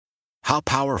How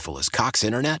powerful is Cox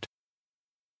Internet?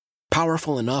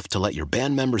 Powerful enough to let your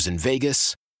band members in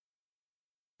Vegas,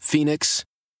 Phoenix,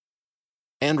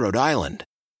 and Rhode Island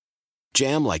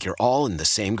jam like you're all in the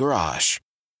same garage.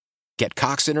 Get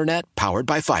Cox Internet powered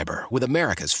by fiber with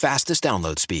America's fastest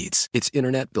download speeds. It's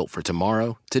internet built for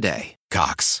tomorrow, today.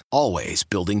 Cox, always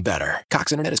building better.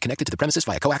 Cox Internet is connected to the premises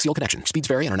via coaxial connection. Speeds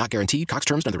vary and are not guaranteed. Cox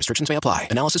terms and other restrictions may apply.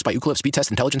 Analysis by Ookla Speed Test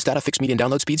Intelligence Data. Fixed median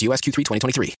download speeds. US Q3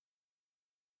 2023.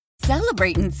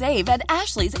 Celebrate and save at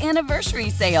Ashley's Anniversary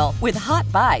Sale. With Hot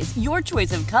Buys, your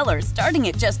choice of colors starting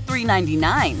at just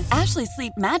 $3.99. Ashley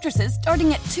Sleep mattresses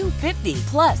starting at $2.50.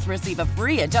 Plus, receive a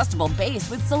free adjustable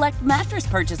base with select mattress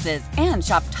purchases. And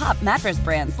shop top mattress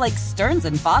brands like Stearns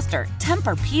 & Foster,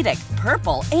 Tempur-Pedic,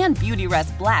 Purple, and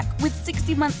Beautyrest Black with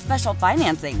 60-month special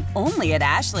financing. Only at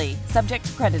Ashley. Subject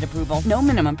to credit approval. No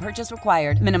minimum purchase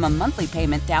required. Minimum monthly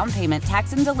payment, down payment,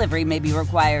 tax, and delivery may be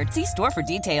required. See store for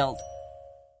details.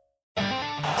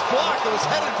 It's blocked. It was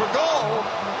headed for goal.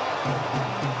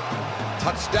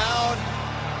 Touchdown.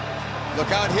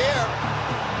 Look out here.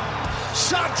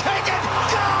 Shot taken.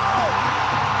 Goal!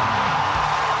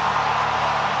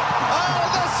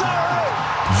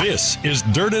 Oh, This is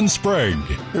Dirt and Sprague.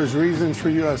 There's reasons for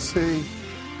USC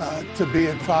to be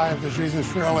at 5. There's reasons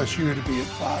for LSU to be at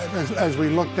 5. As we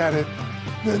looked at it,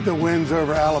 the wins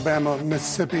over Alabama and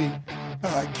Mississippi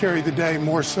carried the day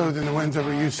more so than the wins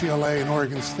over UCLA and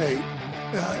Oregon State.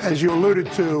 As you alluded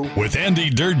to. With Andy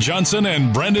Dirt Johnson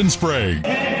and Brendan Sprague.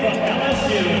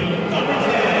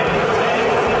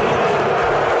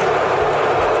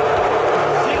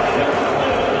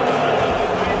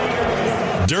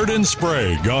 Dirt and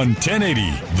Sprague on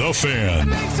 1080 The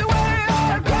Fan.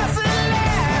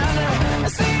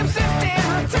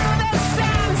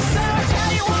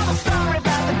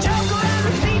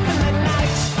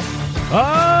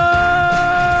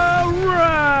 All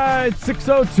right,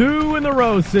 6:02 in the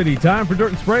Rose City. Time for Dirt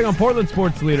and Sprague on Portland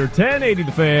Sports Leader 1080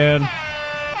 The Fan.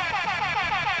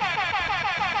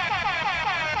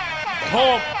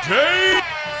 Hump Day!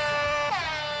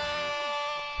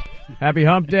 Happy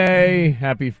Hump Day.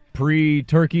 Happy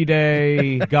pre-Turkey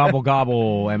Day. Gobble,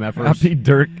 gobble, MFers. Happy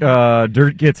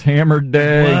Dirt Gets Hammered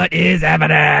Day. What is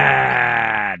happening?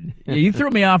 Yeah, you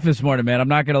threw me off this morning, man. I'm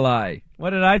not going to lie. What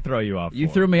did I throw you off for? You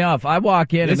threw me off. I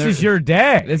walk in. This is your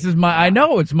day. This is my. I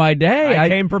know it's my day. I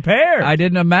came prepared. I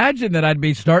didn't imagine that I'd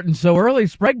be starting so early.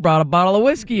 Sprague brought a bottle of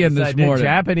whiskey in this morning.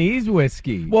 Japanese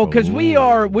whiskey. Well, because we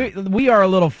are a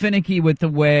little finicky with the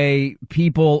way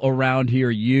people around here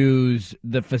use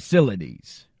the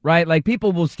facilities. Right? Like,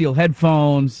 people will steal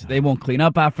headphones. They won't clean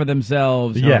up after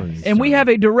themselves. Yes. And we have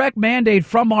a direct mandate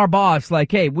from our boss,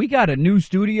 like, hey, we got a new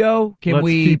studio. Let's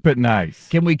keep it nice.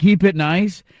 Can we keep it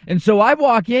nice? And so I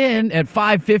walk in at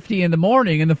 5:50 in the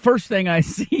morning, and the first thing I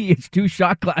see is 2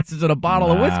 shot glasses and a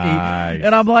bottle of whiskey.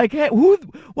 And I'm like, hey,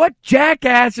 what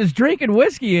jackass is drinking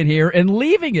whiskey in here and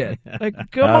leaving it? Like,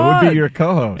 come on. It would be your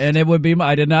co-host. And it would be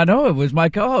I did not know it was my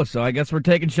co-host, so I guess we're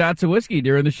taking shots of whiskey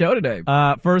during the show today.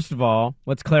 First of all,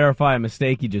 let's clarify a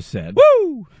mistake you just said.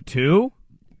 Woo! 2?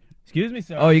 Excuse me,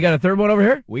 sir. Oh, you got a third one over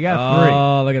here? We got 3.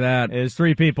 Oh, look at that. There's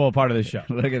 3 people a part of the show.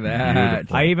 Look at that.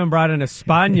 Beautiful. I even brought an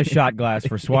Espana shot glass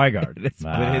for Swigard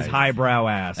with his highbrow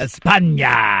ass.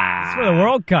 Espana. It's for the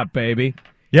World Cup, baby.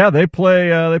 Yeah, they play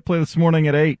this morning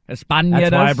at 8. Espana.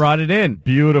 That's why I brought it in.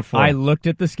 Beautiful. I looked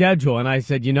at the schedule and I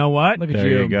said, you know what? Look at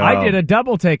there you go. I did a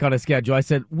double take on a schedule. I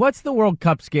said, what the World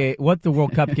Cup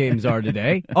games are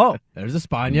today? Oh, there's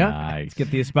Espana. Nice. Let's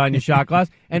get the Espana shot glass.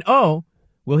 And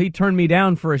will he turn me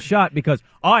down for a shot because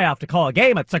I have to call a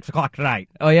game at 6 o'clock tonight?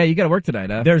 Oh, yeah, you got to work tonight,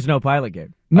 huh? There's no pilot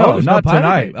game. No, there's not no pilot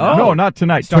tonight. game. Oh. No, not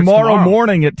tonight. Starts Tomorrow tomorrow.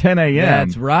 morning at 10 a.m.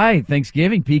 That's right.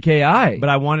 Thanksgiving, PKI. But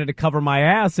I wanted to cover my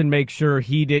ass and make sure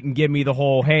he didn't give me the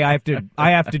whole, hey, I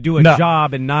have to do a No.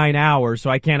 job in 9 hours, so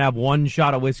I can't have 1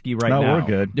 shot of whiskey right now. No, we're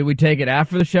good. Did we take it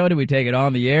after the show? Did we take it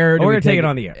on the air? We're going to take it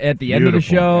on the air. At the end of the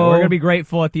Beautiful. show? We're going to be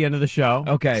grateful at the end of the show.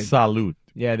 Okay. Salute.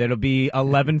 Yeah, that'll be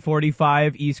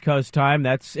 11:45 East Coast time.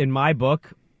 That's, in my book,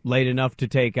 late enough to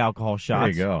take alcohol shots. There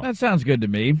you go. That sounds good to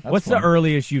me. What's the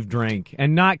earliest you've drank?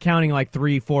 And not counting like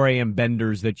 3, 4 a.m.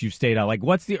 benders that you've stayed out. Like,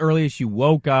 what's the earliest you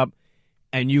woke up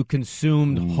and you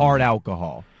consumed hard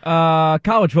alcohol?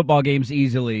 College football games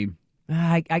easily.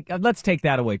 Let's take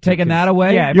that away. Taking that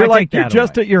away? Yeah, You're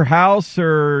just at your house,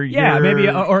 or maybe,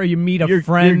 or you meet a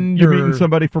friend. You're meeting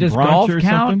somebody for Does brunch golf or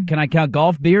count? something. Can I count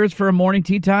golf beers for a morning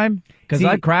tea time? Because See,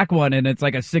 I crack one and it's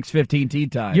like a 6:15 tea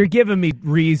time. You're giving me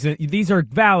reason. These are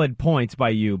valid points by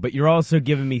you, but you're also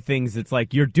giving me things that's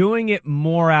like you're doing it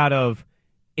more out of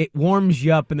it warms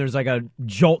you up and there's like a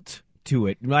jolt to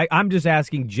it. Like, I'm just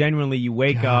asking genuinely, you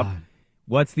wake up,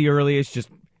 what's the earliest? Just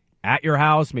at your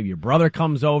house, maybe your brother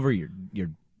comes over, you're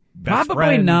your best Probably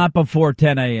friend. not before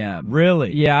 10 a.m.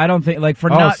 Really? Yeah, I don't think, like,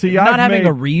 for I've having made-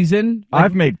 a reason. Like,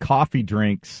 I've made coffee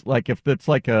drinks, like if it's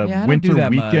like a Yeah, I don't winter do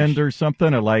that weekend much. or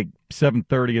something, at like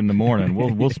 7:30 in the morning.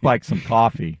 We'll spike some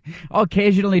coffee. I'll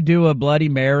occasionally do a Bloody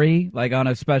Mary, like on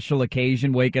a special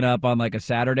occasion, waking up on like a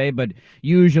Saturday, but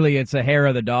usually it's a hair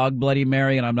of the dog Bloody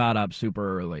Mary, and I'm not up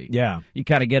super early. Yeah. You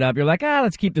kind of get up, you're like,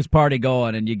 let's keep this party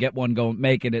going, and you get one going,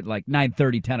 making it like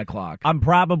 9:30, 10 o'clock. I'm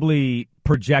probably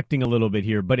projecting a little bit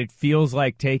here, but it feels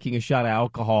like taking a shot of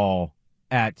alcohol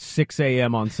at 6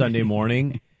 a.m. on Sunday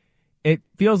morning. It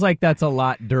feels like that's a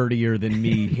lot dirtier than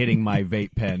me hitting my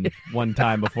vape pen one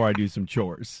time before I do some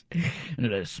chores. I'm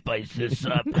gonna spice this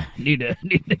up. need to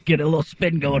get a little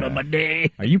spin going on my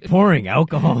day. Are you pouring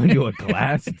alcohol into a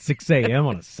glass at 6 a.m.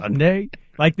 on a Sunday?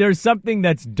 Like, there's something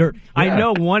that's dirt. I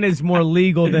know one is more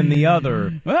legal than the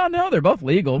other. Well, no, they're both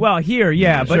legal. Well, here,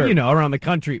 yeah, but, Sure. around the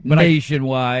country. But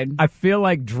nationwide. I feel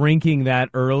like drinking that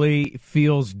early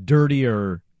feels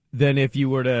dirtier than if you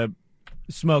were to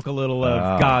smoke a little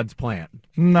of God's plant.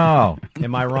 No,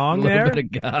 Am I wrong a little there? bit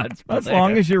of God's as there.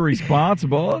 long as you're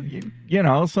responsible. You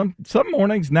know, some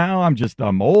mornings now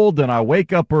I'm old and I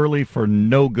wake up early for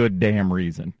no good damn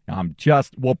reason.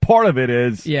 Part of it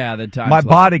is the time.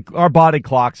 our body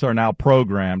clocks are now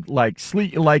programmed. Like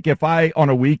sleep, like if I on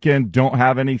a weekend don't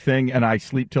have anything and I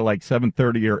sleep till like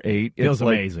 7:30 or 8, Feels it's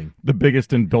like amazing. the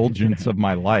biggest indulgence of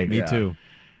my life. Me too.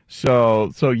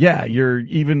 So yeah,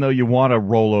 even though you want to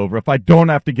roll over, if I don't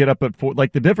have to get up at 4,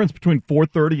 like the difference between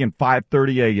 4:30 and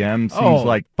 5:30 a.m. seems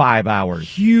like 5 hours.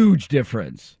 Huge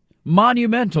difference.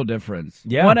 Monumental difference.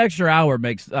 Yeah. 1 extra hour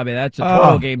that's a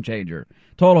total game changer.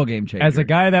 Total game changer. As a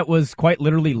guy that was quite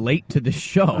literally late to the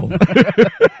show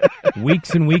weeks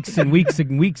and weeks and weeks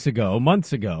and weeks ago,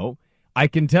 months ago, I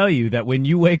can tell you that when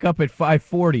you wake up at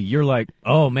 5:40, you're like,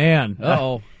 oh, man.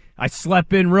 Uh-oh. I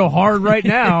slept in real hard right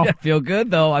now. I feel good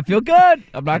though. I feel good.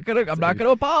 I'm not gonna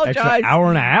apologize. Extra hour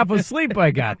and a half of sleep I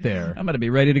got there. I'm gonna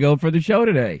be ready to go for the show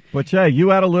today. But yeah, you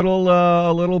had a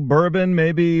little bourbon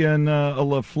maybe and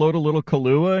float a little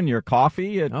Kahlua in your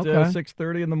coffee at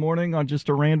 6:30 in the morning on just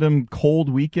a random cold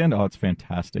weekend. Oh, it's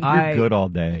fantastic. You're good all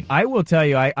day. I will tell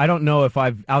you, I don't know if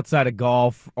I've, outside of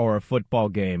golf or a football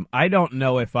game, I don't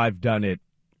know if I've done it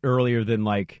earlier than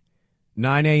like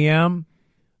 9 a.m.,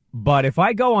 but if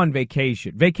I go on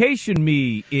vacation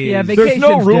me is... There's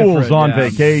no rules on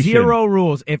vacation. Zero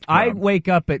rules. If I wake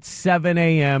up at 7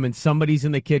 a.m. and somebody's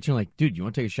in the kitchen like, dude, you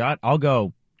want to take a shot? I'll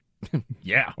go,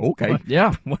 yeah. Okay.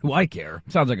 Yeah. What do I care?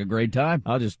 Sounds like a great time.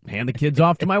 I'll just hand the kids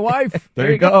off to my wife. There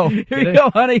you go. Here you go,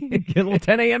 honey. Get a little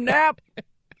 10 a.m. nap.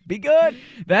 Be good.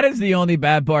 That is the only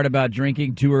bad part about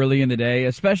drinking too early in the day,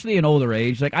 especially in older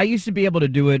age. Like, I used to be able to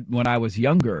do it when I was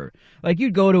younger. Like,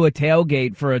 you'd go to a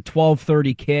tailgate for a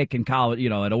 12:30 kick in college,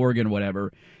 at Oregon or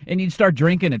whatever, and you'd start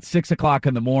drinking at 6 o'clock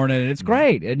in the morning, and it's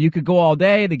great. And you could go all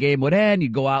day. The game would end.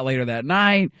 You'd go out later that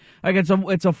night. Like, it's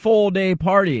a full day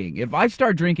partying. If I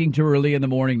start drinking too early in the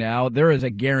morning now, there is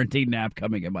a guaranteed nap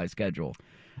coming in my schedule.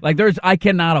 Like, I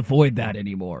cannot avoid that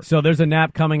anymore. So there's a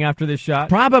nap coming after this shot?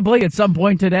 Probably at some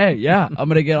point today, yeah. I'm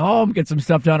going to get home, get some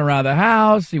stuff done around the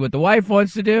house, see what the wife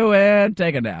wants to do, and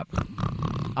take a nap.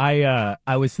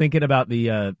 I was thinking about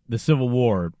the Civil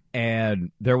War,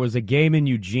 and there was a game in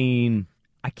Eugene.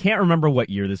 I can't remember what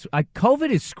year this.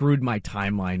 COVID has screwed my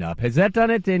timeline up. Has that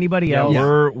done it to anybody else?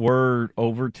 We're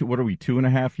over to, what are we,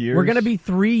 2.5 years? We're going to be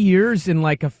 3 years in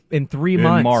 3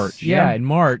 months. In March. Yeah, in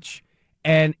March.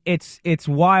 And it's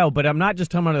wild, but I'm not just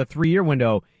talking about a 3-year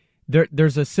window.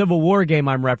 There's a Civil War game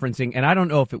I'm referencing, and I don't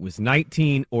know if it was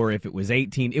 19 or if it was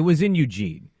 18. It was in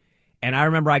Eugene. And I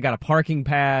remember I got a parking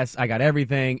pass, I got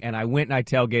everything, and I went and I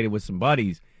tailgated with some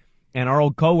buddies. And our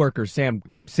old coworker, Sam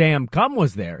Cum,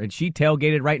 was there, and she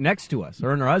tailgated right next to us,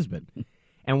 her and her husband.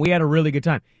 And we had a really good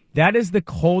time. That is the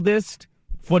coldest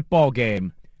football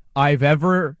game I've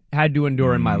ever had to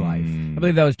endure in my life. I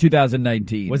believe that was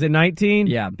 2019. Was it 19?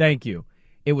 Yeah. Thank you.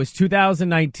 It was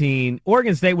 2019.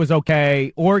 Oregon State was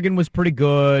okay. Oregon was pretty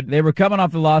good. They were coming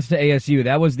off the loss to ASU.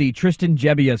 That was the Tristan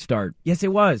Gebbia start. Yes,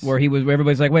 it was. Where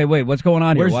everybody's like, wait, what's going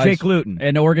on here? Where's Jake Luton?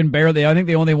 And Oregon barely, I think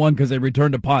they only won because they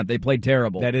returned a punt. They played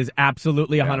terrible. That is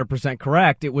absolutely 100%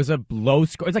 correct. It was a low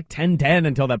score. It's like 10-10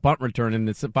 until that punt return, and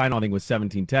the final thing was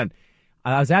 17-10.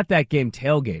 I was at that game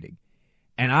tailgating,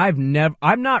 and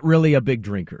I'm not really a big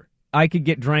drinker. I could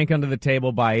get drank under the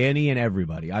table by any and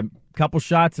everybody. I'm a couple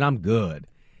shots, and I'm good.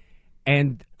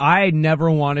 And I never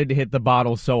wanted to hit the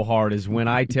bottle so hard as when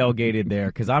I tailgated there,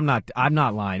 because I'm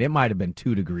not lying. It might have been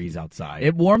 2 degrees outside.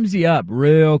 It warms you up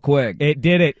real quick. It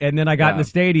did it. And then I got in the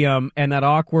stadium, and that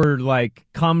awkward,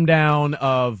 come down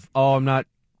of, I'm not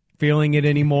feeling it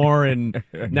anymore, and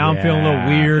now I'm feeling a little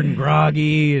weird and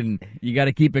groggy, and you got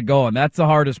to keep it going. That's the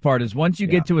hardest part, is once you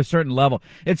get to a certain level.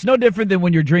 It's no different than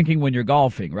when you're drinking when you're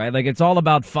golfing, right? Like, it's all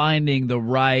about finding the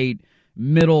right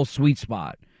middle sweet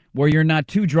spot where you're not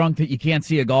too drunk that you can't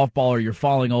see a golf ball or you're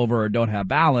falling over or don't have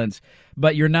balance,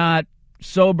 but you're not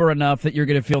sober enough that you're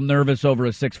going to feel nervous over a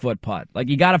 6-foot putt. Like,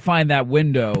 you got to find that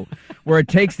window where it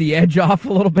takes the edge off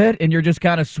a little bit and you're just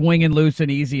kind of swinging loose and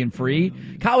easy and free.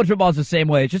 College football is the same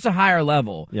way. It's just a higher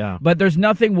level. Yeah. But there's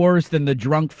nothing worse than the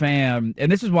drunk fan.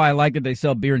 And this is why I like that they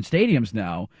sell beer in stadiums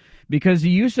now, because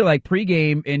you used to, like,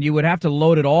 pregame and you would have to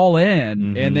load it all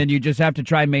in, and then you just have to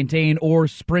try and maintain or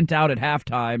sprint out at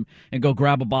halftime and go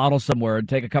grab a bottle somewhere and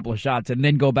take a couple of shots and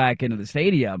then go back into the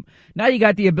stadium. Now you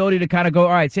got the ability to kind of go, all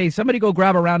right, say somebody go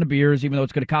grab a round of beers, even though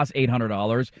it's going to cost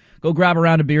 $800. Go grab a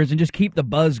round of beers and just keep the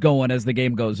buzz going as the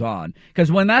game goes on. Because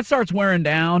when that starts wearing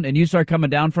down and you start coming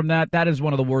down from that, that is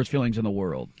one of the worst feelings in the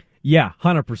world. Yeah,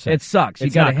 100%. It sucks.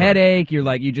 You got a headache. You're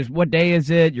like, what day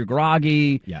is it? You're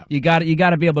groggy. Yeah. You got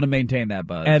to be able to maintain that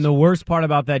buzz. And the worst part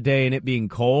about that day and it being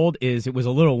cold is it was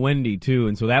a little windy too,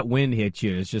 and so that wind hits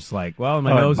you. It's just like, well,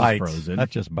 my nose is frozen.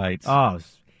 That just bites. Oh,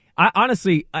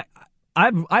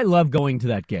 I love going to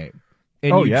that game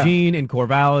in Eugene and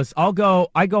Corvallis.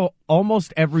 I go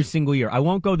almost every single year. I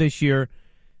won't go this year.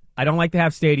 I don't like the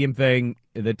half stadium thing.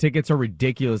 The tickets are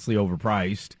ridiculously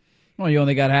overpriced. Well, you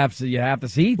only got half the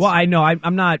seats. Well, I know.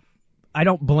 I'm not. I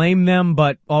don't blame them,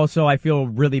 but also I feel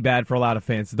really bad for a lot of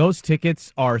fans. Those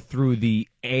tickets are through the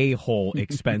a-hole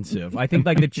expensive. I think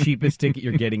like the cheapest ticket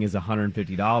you're getting is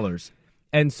 $150.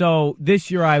 And so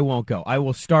this year I won't go. I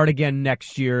will start again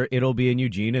next year. It'll be in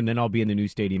Eugene, and then I'll be in the new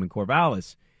stadium in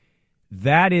Corvallis.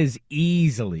 That is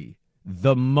easily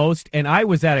the most, and I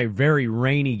was at a very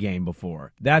rainy game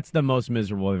before. That's the most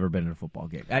miserable I've ever been in a football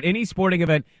game. At any sporting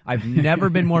event, I've never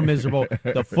been more miserable.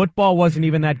 The football wasn't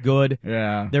even that good.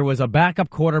 Yeah. There was a backup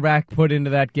quarterback put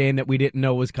into that game that we didn't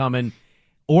know was coming.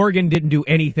 Oregon didn't do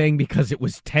anything because it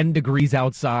was 10 degrees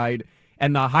outside.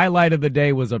 And the highlight of the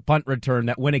day was a punt return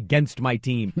that went against my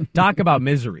team. Talk about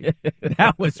misery.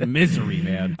 That was misery,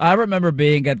 man. I remember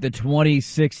being at the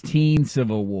 2016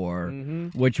 Civil War,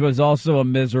 which was also a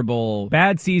miserable...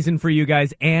 Bad season for you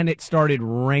guys, and it started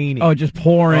raining. Oh, just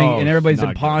pouring, and everybody's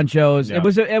in ponchos. Yeah.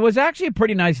 It was actually a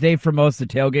pretty nice day for most of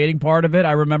the tailgating part of it.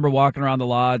 I remember walking around the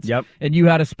lots, and you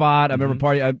had a spot. I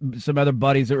remember some other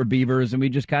buddies that were Beavers, and we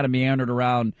just kind of meandered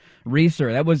around Reeser.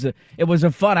 It was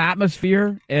a fun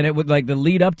atmosphere, and it would like the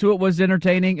lead up to it was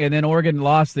entertaining, and then Oregon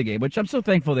lost the game, which I'm so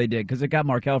thankful they did because it got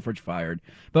Mark Helfrich fired.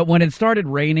 But when it started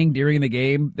raining during the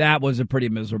game, that was a pretty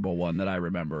miserable one that I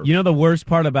remember. You know the worst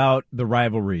part about the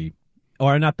rivalry,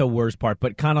 or not the worst part,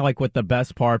 but kind of like what the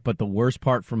best part, but the worst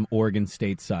part from Oregon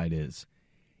State's side is,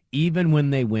 even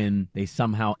when they win, they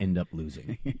somehow end up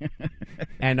losing.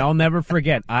 And I'll never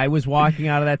forget, I was walking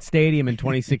out of that stadium in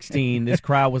 2016. This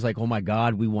crowd was like, oh, my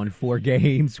God, we won 4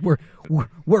 games. We're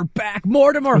back.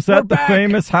 Mortimer, was that we're back. The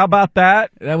famous, how about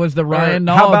that? That was the Ryan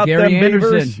How Nall, about Gary them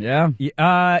Anderson.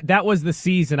 Yeah. That was the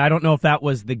season. I don't know if that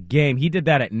was the game. He did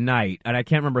that at night, and I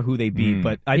can't remember who they beat.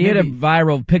 But he had a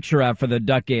viral picture out for the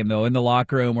Duck game, though, in the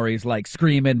locker room where he's, like,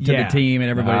 screaming to the team, and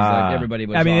everybody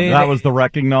was that was the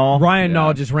wrecking Nall. Ryan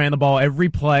Nall just ran the ball every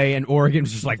play, and Oregon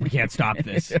was just like, we can't stop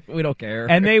this. We don't care.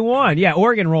 And they won. Yeah,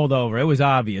 Oregon rolled over. It was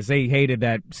obvious. They hated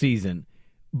that season.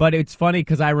 But it's funny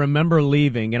because I remember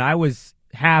leaving, and I was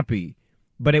happy,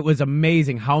 but it was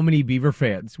amazing how many Beaver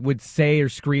fans would say or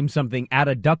scream something at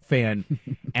a Duck fan,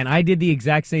 and I did the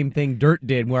exact same thing Dirt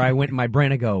did, where I went in my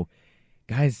brain and go,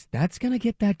 guys, that's going to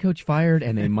get that coach fired,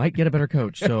 and they might get a better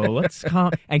coach, so let's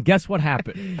calm. And guess what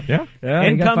happened? Yeah.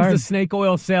 In comes the snake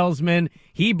oil salesman.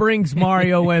 He brings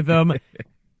Mario with him.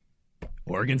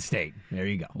 Oregon State. There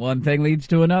you go. One thing leads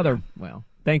to another. Well,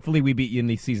 thankfully we beat you in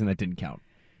the season that didn't count.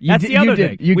 That's the other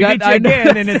thing. We beat you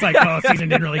again, and it's like, oh, season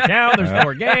didn't really count. There's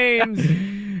 4 games.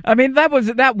 I mean,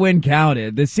 that win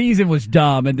counted. The season was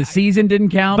dumb, and the season didn't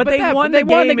count. But they won the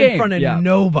game in front of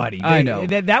nobody. I know.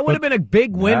 That would have been a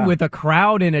big win with a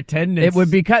crowd in attendance. It would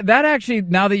be that actually.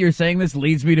 Now that you're saying this,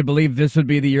 leads me to believe this would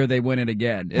be the year they win it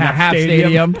again in a half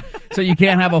stadium. So you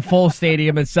can't have a full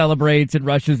stadium that celebrates and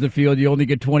rushes the field. You only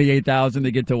get 28,000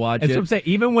 to get to watch it. That's what I'm saying.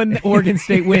 Even when Oregon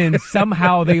State wins,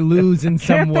 somehow they lose in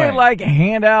some way. Can't they like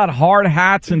hand out hard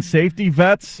hats and safety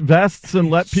vests and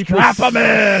let people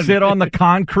sit on the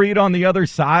concrete on the other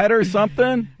side or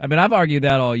something? I mean, I've argued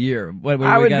that all year. We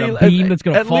got a beam that's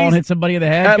going to fall and hit somebody in the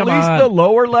head. At least the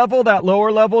lower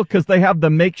level, because they have the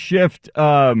makeshift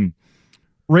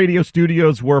radio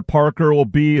studios where Parker will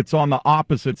be. It's on the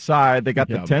opposite side. They got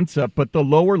the tents up, but the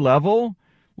lower level,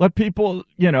 Let people,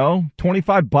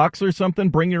 $25 or something,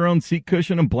 bring your own seat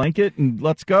cushion and blanket, and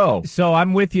let's go. So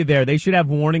I'm with you there. They should have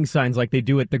warning signs like they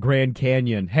do at the Grand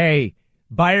Canyon. Hey,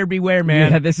 buyer beware,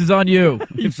 man. Yeah, this is on you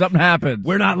if something happens.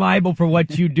 We're not liable for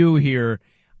what you do here.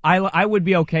 I would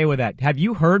be okay with that. Have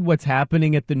you heard what's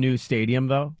happening at the new stadium,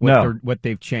 though? What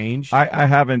they've changed? I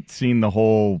haven't seen the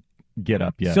whole get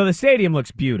up yet. So the stadium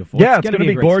looks beautiful. Yeah, it's going to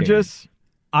be gorgeous. Stadium.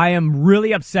 I am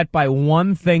really upset by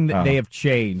one thing that they have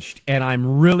changed, and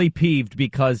I'm really peeved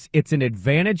because it's an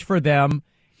advantage for them.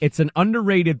 It's an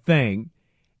underrated thing,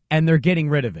 and they're getting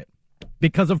rid of it.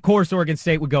 Because, of course, Oregon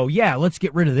State would go, yeah, let's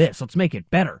get rid of this. Let's make it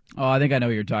better. Oh, I think I know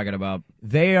what you're talking about.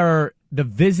 The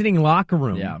visiting locker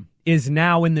room is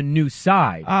now in the new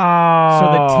side. Oh.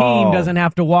 So the team doesn't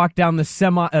have to walk down the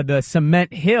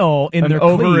cement hill in their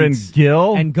over cleats in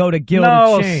Gill and go to Gill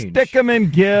to change. Stick them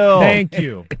in Gill. Thank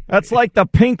you. That's like the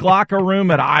pink locker room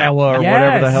at Iowa or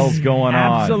whatever the hell's going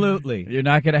on. Absolutely. You're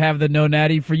not going to have the No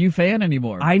Natty for You fan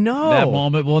anymore. I know. That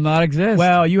moment will not exist.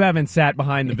 Well, you haven't sat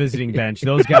behind the visiting bench.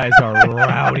 Those guys are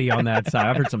rowdy on that side.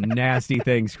 I've heard some nasty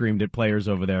things screamed at players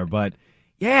over there. But,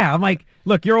 yeah, I'm like,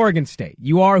 look, you're Oregon State.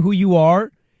 You are who you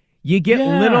are. You get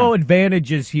little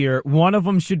advantages here. One of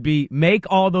them should be make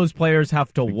all those players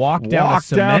have to walk down a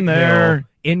cement hill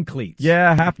in cleats.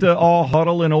 Yeah, have to all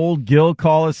huddle in old Gill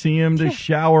Coliseum to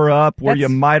shower up where you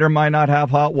might or might not have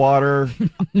hot water.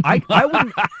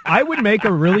 I would make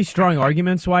a really strong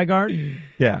argument, Swigard.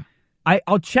 Yeah.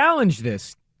 I'll challenge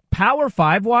this. Power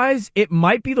 5-wise, it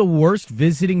might be the worst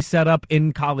visiting setup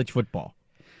in college football.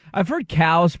 I've heard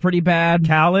Cal's pretty bad.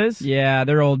 Cal is? Yeah,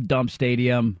 their old dump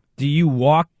stadium. Do you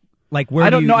walk? Like where I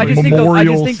don't know. I just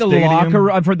think the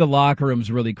locker. I've heard the locker room's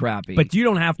really crappy. But you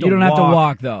don't have to. You don't have to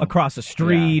walk though across a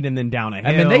street and then down a hill.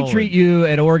 I mean, they treat you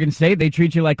at Oregon State. They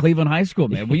treat you like Cleveland High School,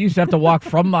 man. We used to have to walk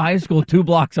from the high school 2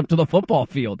 blocks up to the football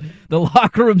field. The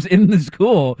locker room's in the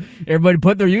school. Everybody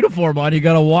put their uniform on. You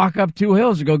got to walk up 2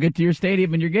 hills to go get to your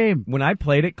stadium and your game. When I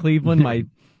played at Cleveland, I think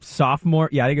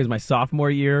it was my sophomore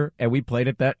year, and we played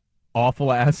at that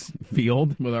awful-ass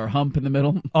field. With our hump in the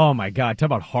middle. Oh, my God. Talk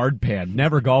about hard pan.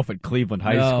 Never golf at Cleveland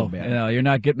High School, man. No, you're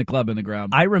not getting the club in the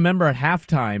ground. I remember at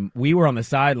halftime, we were on the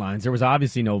sidelines. There was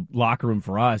obviously no locker room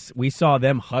for us. We saw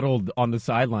them huddled on the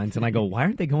sidelines, and I go, why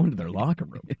aren't they going to their locker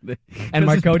room? And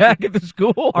my coach back at the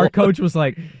school. Our coach was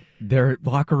like, their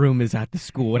locker room is at the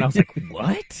school. And I was like,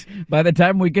 what? By the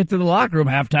time we get to the locker room,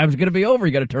 halftime's going to be over.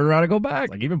 You got to turn around and go back.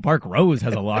 Like even Park Rose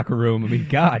has a locker room. I mean,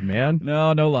 God, man.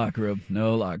 No locker room.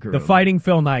 No locker room. The Fighting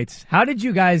Phil Knights. How did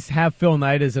you guys have Phil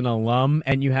Knight as an alum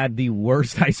and you had the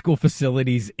worst high school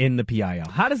facilities in the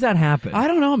PIL? How does that happen? I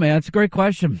don't know, man. It's a great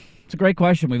question. It's a great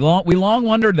question. We long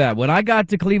wondered that. When I got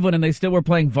to Cleveland and they still were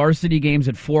playing varsity games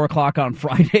at 4 o'clock on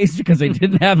Fridays because they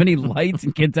didn't have any lights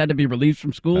and kids had to be released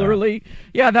from school early.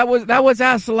 Yeah, that was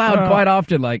asked aloud quite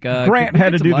often. Like Grant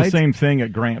had to do the same thing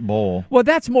at Grant Bowl. Well,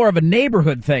 that's more of a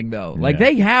neighborhood thing, though. Like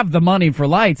they have the money for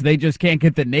lights. They just can't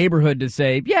get the neighborhood to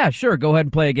say, yeah, sure, go ahead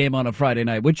and play a game on a Friday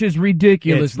night, which is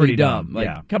ridiculously dumb.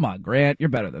 Like, come on, Grant, you're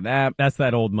better than that. That's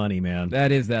that old money, man.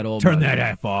 That is that old money. Turn that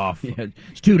F off. Yeah,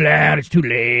 it's too loud. It's too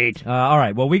late. All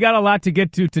right. Well, we got a lot to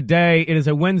get to today. It is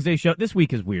a Wednesday show. This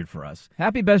week is weird for us.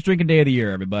 Happy best drinking day of the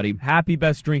year, everybody. Happy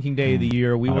best drinking day of the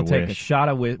year. We will take a shot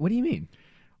of What do you mean?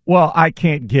 Well, I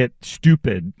can't get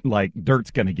stupid like Dirt's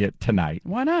going to get tonight.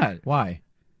 Why not? Why?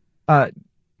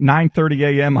 9:30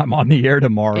 a.m. I'm on the air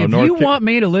tomorrow. If you want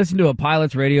me to listen to a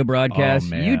Pilot's radio broadcast,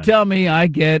 you tell me I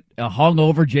get a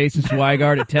hungover Jason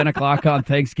Swigard at 10 o'clock on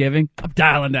Thanksgiving. I'm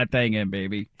dialing that thing in,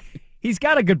 baby. He's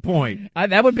got a good point.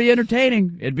 That would be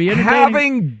entertaining. It'd be entertaining.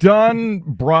 Having done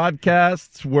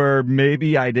broadcasts where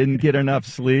maybe I didn't get enough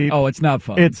sleep. Oh, it's not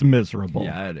fun. It's miserable.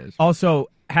 Yeah, it is.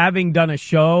 Also, having done a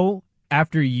show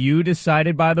after you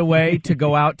decided, by the way, to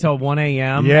go out till 1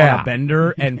 a.m. on a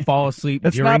bender and fall asleep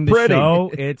during the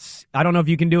show, I don't know if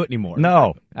you can do it anymore.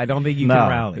 No. I don't think you can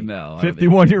rally. No.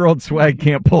 51-year-old Swag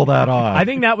can't pull that off. I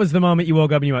think that was the moment you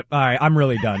woke up and you went, all right, I'm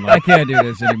really done. I can't do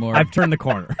this anymore. I've turned the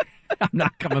corner. I'm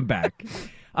not coming back.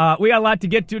 We got a lot to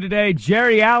get to today.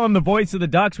 Jerry Allen, the voice of the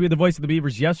Ducks. We had the voice of the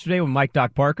Beavers yesterday with Mike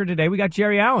Doc Parker. Today we got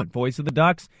Jerry Allen, voice of the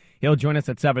Ducks. He'll join us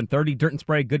at 7:30. Dirt and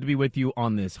Spray, good to be with you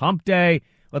on this hump day.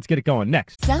 Let's get it going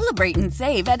next. Celebrate and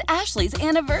save at Ashley's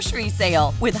Anniversary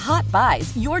Sale. With Hot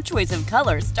Buys, your choice of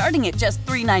colors starting at just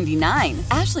 $3.99.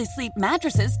 Ashley Sleep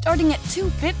mattresses starting at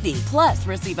 $2.50. Plus,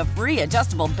 receive a free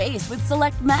adjustable base with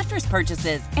select mattress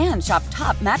purchases. And shop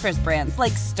top mattress brands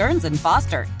like Stearns &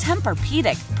 Foster,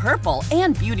 Tempur-Pedic, Purple,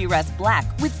 and Beautyrest Black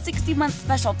with 60-month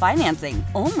special financing.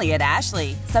 Only at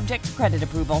Ashley. Subject to credit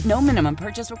approval. No minimum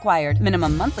purchase required.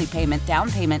 Minimum monthly payment,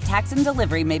 down payment, tax, and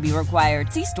delivery may be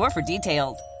required. See store for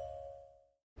details.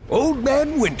 Old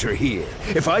Man Winter here.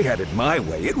 If I had it my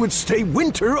way, it would stay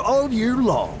winter all year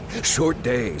long. Short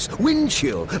days, wind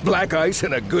chill, black ice,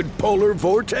 and a good polar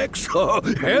vortex. Oh,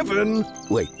 heaven!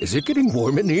 Wait, is it getting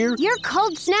warm in here? Your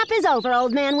cold snap is over,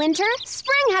 Old Man Winter.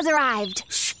 Spring has arrived.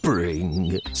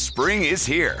 Spring. Spring is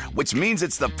here, which means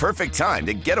it's the perfect time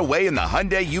to get away in the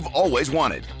Hyundai you've always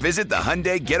wanted. Visit the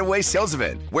Hyundai Getaway Sales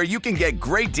Event, where you can get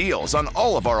great deals on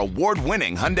all of our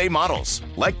award-winning Hyundai models,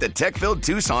 like the tech-filled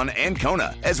Tucson and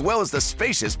Kona, as well as the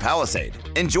spacious Palisade.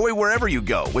 Enjoy wherever you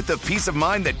go with the peace of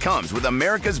mind that comes with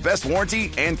America's best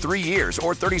warranty and 3 years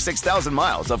or 36,000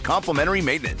 miles of complimentary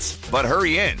maintenance. But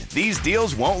hurry in, these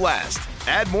deals won't last.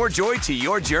 Add more joy to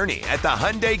your journey at the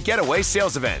Hyundai Getaway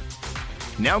Sales Event.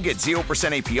 Now get 0%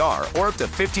 APR or up to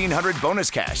 $1,500 bonus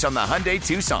cash on the Hyundai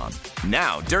Tucson.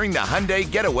 Now, during the Hyundai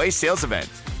Getaway Sales Event.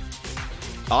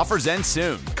 Offers end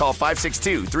soon. Call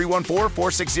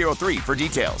 562-314-4603 for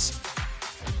details.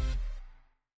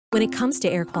 When it comes to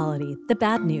air quality, the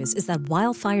bad news is that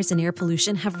wildfires and air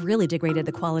pollution have really degraded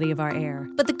the quality of our air.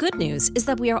 But the good news is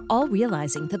that we are all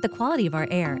realizing that the quality of our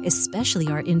air, especially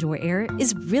our indoor air,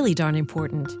 is really darn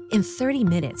important. In 30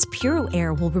 minutes, Puro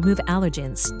Air will remove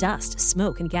allergens, dust,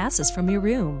 smoke, and gases from your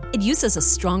room. It uses a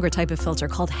stronger type of filter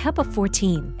called HEPA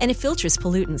 14, and it filters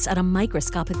pollutants at a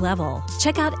microscopic level.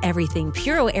 Check out everything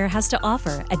Puro Air has to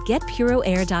offer at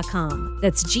getpuroair.com.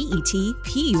 That's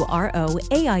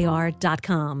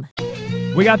GetPuroAir.com.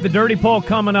 We got the Dirty Poll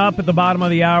coming up at the bottom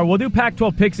of the hour. We'll do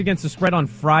Pac-12 picks against the spread on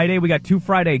Friday. We got 2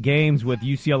 Friday games with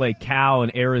UCLA, Cal,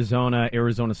 and Arizona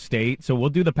State. So we'll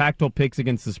do the Pac-12 picks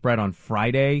against the spread on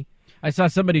Friday. I saw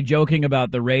somebody joking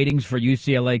about the ratings for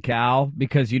UCLA, Cal,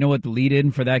 because you know what the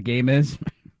lead-in for that game is?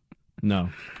 No.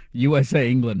 USA,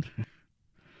 England.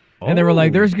 And they were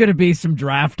like, there's going to be some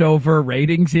draft-over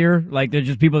ratings here. Like, they're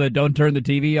just people that don't turn the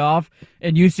TV off.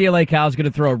 And UCLA Cal's going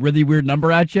to throw a really weird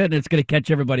number at you, and it's going to catch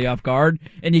everybody off guard.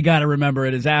 And you got to remember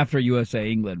it is after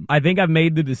USA England. I think I've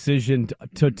made the decision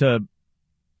to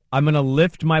I'm going to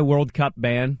lift my World Cup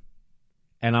ban,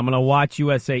 and I'm going to watch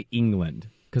USA England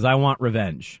because I want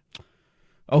revenge.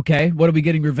 Okay, what are we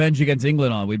getting revenge against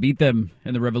England on? We beat them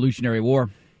in the Revolutionary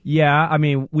War. Yeah, I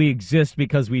mean, we exist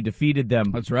because we defeated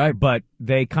them. That's right. But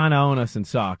they kind of own us in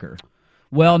soccer.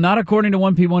 Well, not according to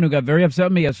one P1 who got very upset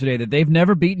with me yesterday that they've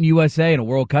never beaten USA in a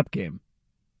World Cup game.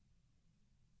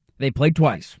 They played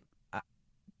twice.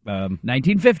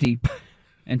 1950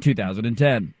 and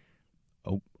 2010.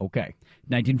 Oh, okay.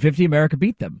 1950, America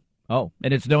beat them. Oh.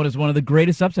 And it's known as one of the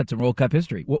greatest upsets in World Cup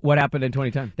history. What happened in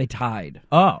 2010? They tied.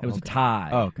 Oh. It was a tie.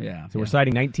 Oh, okay. Yeah. So we're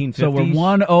citing 1950s? So we're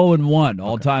 1-0-1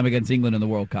 all time against England in the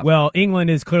World Cup. Well, England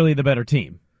is clearly the better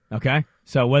team. Okay?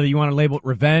 So whether you want to label it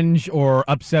revenge or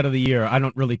upset of the year, I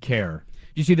don't really care.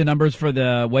 Did you see the numbers for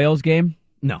the Wales game?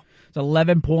 No. It's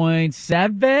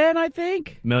 11.7, I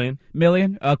think.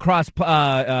 Million across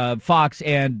Fox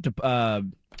and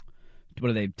what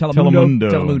are they?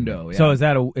 Telemundo. Yeah. So is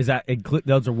that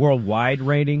those are worldwide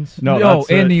ratings? No,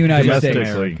 in the United States.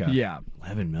 America. Yeah.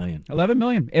 11 million. 11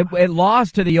 million. It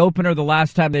lost to the opener the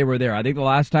last time they were there. I think the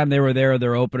last time they were there,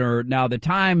 their opener. Now the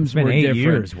times were different. 8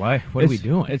 years. Why? What are we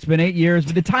doing? It's been 8 years,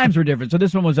 but the times were different. So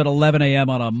this one was at 11 a.m.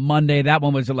 on a Monday. That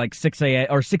one was at like 6 a.m.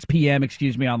 or 6 p.m.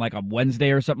 on like a Wednesday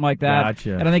or something like that.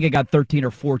 Gotcha. And I think it got 13 or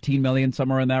 14 million,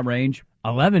 somewhere in that range.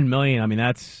 11 million. I mean,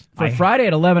 that's for Friday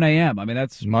at 11 a.m. I mean,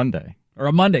 that's Monday. Or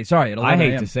a Monday, sorry. At 11 I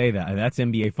hate to say that. That's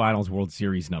NBA Finals World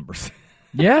Series numbers.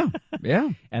 Yeah.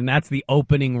 And that's the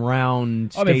opening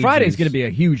round stages. I mean, Friday's going to be a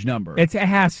huge number. It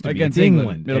has to against be.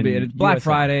 England. It'll be Black USA.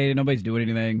 Friday. Nobody's doing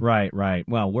anything. Right.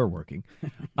 Well, we're working.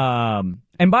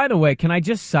 And by the way, can I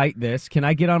just cite this? Can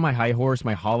I get on my high horse,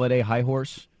 my holiday high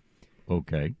horse?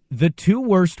 Okay. The 2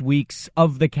 worst weeks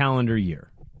of the calendar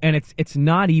year, and it's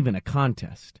not even a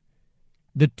contest.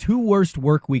 The 2 worst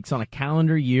work weeks on a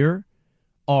calendar year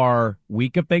are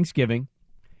week of Thanksgiving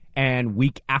and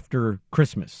week after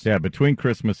Christmas. Yeah, between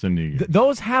Christmas and New Year's.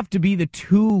 Those have to be the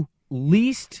 2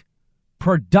 least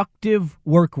productive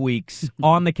work weeks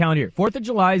on the calendar year. 4th of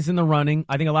July is in the running.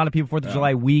 I think a lot of people 4th of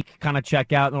July week kind of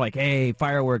check out and they're like, hey,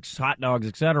 fireworks, hot dogs,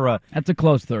 etc. That's a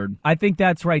close third. I think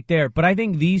that's right there. But I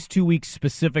think these 2 weeks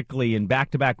specifically in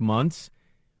back-to-back months,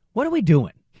 what are we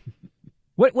doing?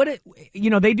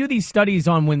 They do these studies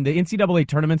on when the NCAA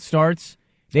tournament starts.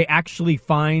 They actually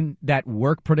find that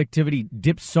work productivity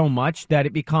dips so much that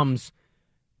it becomes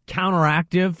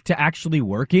counteractive to actually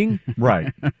working.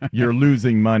 Right. You're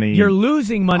losing money. You're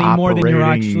losing money more than you're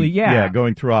actually,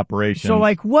 going through operations. So,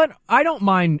 what? I don't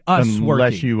mind us working.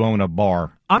 Unless you own a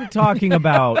bar. I'm talking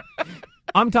about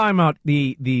I'm talking about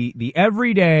the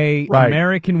everyday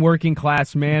American working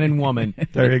class man and woman.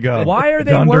 There you go. Why are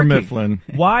they Dunder working? Mifflin.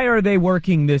 Why are they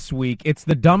working this week? It's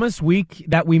the dumbest week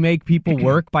that we make people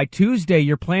work. By Tuesday,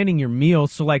 you're planning your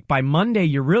meals, so like by Monday,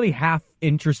 you're really half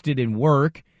interested in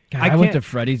work. God, I went to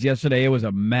Freddy's yesterday. It was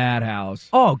a madhouse.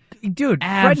 Oh, dude,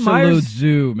 absolute Fred Meyer's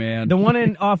zoo, man. The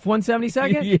one off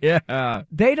 172nd? Yeah.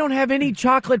 They don't have any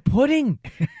chocolate pudding.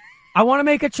 I want to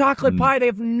make a chocolate pie. They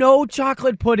have no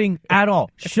chocolate pudding at all.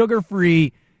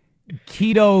 Sugar-free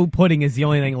keto pudding is the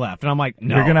only thing left. And I'm like,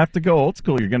 no. You're going to have to go old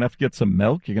school. You're going to have to get some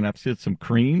milk. You're going to have to get some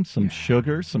cream, some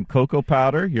sugar, some cocoa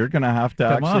powder. You're going to have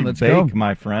to bake,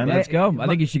 my friend. Let's go. I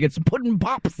think you should get some pudding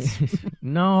pops.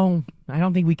 No, I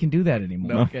don't think we can do that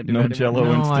anymore. No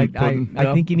Jell-O instant pudding.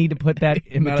 I think you need to put that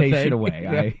invitation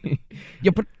away.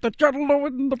 You put the Jell-O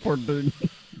in the pudding.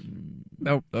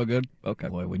 No good. Okay.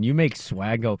 Boy, when you make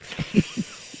swag go...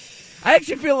 I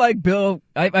actually feel like Bill,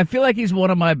 I feel like he's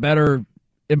one of my better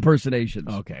impersonations.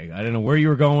 Okay, I don't know where you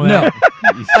were going with that.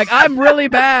 Like, I'm really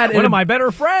bad. One of my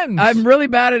better friends. I'm really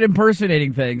bad at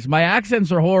impersonating things. My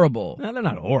accents are horrible. No, they're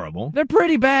not horrible. They're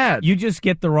pretty bad. You just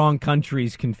get the wrong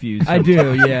countries confused. I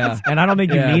do, yeah. And I don't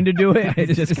think you mean to do it.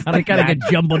 It's just kind of get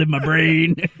jumbled in my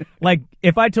brain. Like,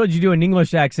 if I told you to do an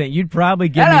English accent, you'd probably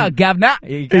give Hello, me... Governor.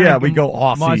 Yeah, we go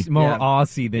Aussie. More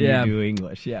Aussie than you do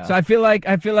English, yeah. So I feel like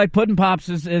Puddin' Pops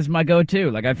is my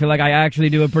go-to. Like, I feel like I actually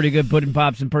do a pretty good Puddin'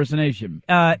 Pops impersonation.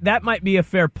 That might be a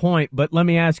fair point, but let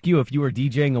me ask you, if you were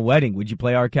DJing a wedding, would you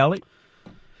play R. Kelly?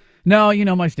 No, you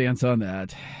know my stance on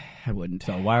that. I wouldn't.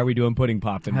 So why are we doing Pudding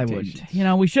Pop imitations? I wouldn't. You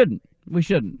know, we shouldn't.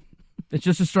 It's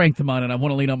just a strength of mine, and I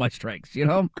want to lean on my strengths, you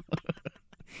know?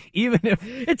 Even if...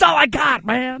 It's all I got,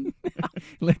 man.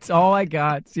 It's all I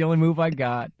got. It's the only move I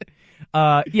got.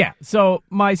 Yeah, so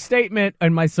my statement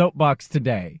and my soapbox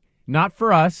today, not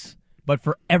for us, but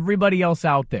for everybody else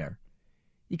out there.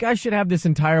 You guys should have this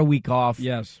entire week off.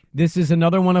 Yes. This is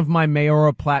another one of my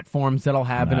mayoral platforms that I'll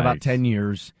have in about 10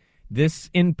 years. This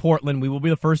in Portland, we will be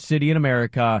the first city in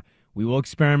America. We will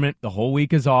experiment. The whole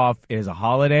week is off. It is a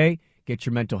holiday. Get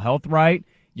your mental health right.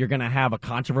 You're going to have a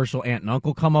controversial aunt and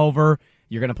uncle come over.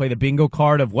 You're going to play the bingo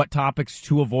card of what topics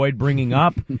to avoid bringing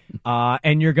up.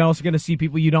 And you're also going to see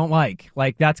people you don't like.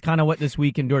 Like, that's kind of what this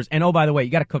week endures. And, oh, by the way, you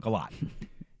got to cook a lot.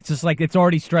 It's just like it's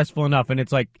already stressful enough. And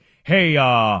it's like, hey,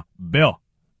 Bill,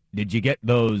 did you get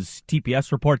those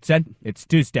TPS reports in? It's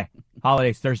Tuesday.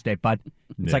 Holiday's Thursday, bud.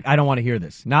 It's like, I don't want to hear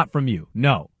this. Not from you.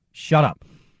 No. Shut up.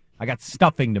 I got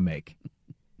stuffing to make.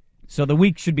 So the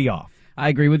week should be off. I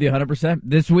agree with you 100%.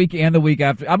 This week and the week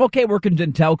after. I'm okay working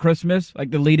until Christmas. Like,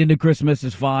 the lead into Christmas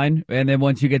is fine. And then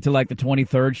once you get to, like, the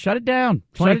 23rd, shut it down.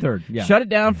 23rd, yeah. Shut it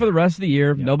down for the rest of the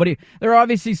year. Yeah. There are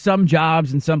obviously some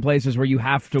jobs in some places where you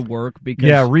have to work because...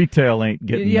 Yeah, retail ain't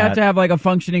getting You have to have, like, a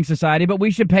functioning society, but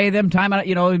we should pay them time out,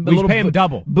 you know... We should pay them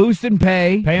double. Boost and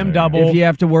pay. Pay them double. If you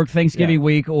have to work Thanksgiving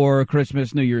week or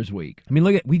Christmas, New Year's week. I mean,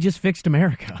 look we just fixed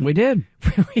America. We did.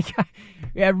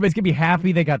 Everybody's going to be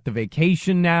happy. They got the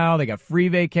vacation now. They got free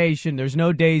vacation. There's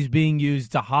no days being used.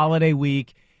 It's a holiday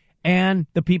week. And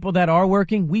the people that are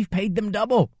working, we've paid them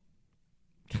double.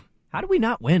 How do we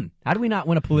not win? How do we not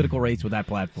win a political race with that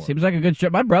platform? Seems like a good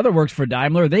trip. My brother works for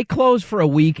Daimler. They close for a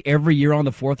week every year on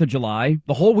the 4th of July.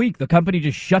 The whole week, the company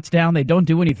just shuts down. They don't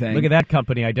do anything. Look at that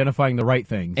company identifying the right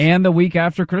things. And the week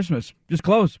after Christmas, just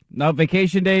close. No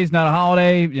vacation days, not a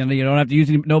holiday. You know, you don't have to use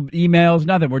no emails,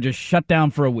 nothing. We're just shut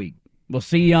down for a week. We'll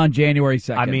see you on January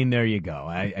 2nd. I mean, there you go.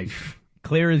 I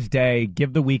clear as day.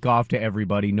 Give the week off to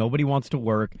everybody. Nobody wants to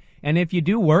work. And if you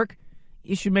do work,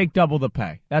 you should make double the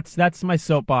pay. That's my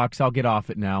soapbox. I'll get off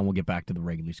it now, and we'll get back to the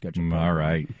regularly scheduled program. All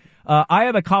right. I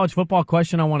have a college football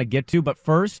question I want to get to, but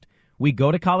first, we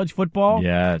go to college football.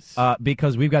 Yes.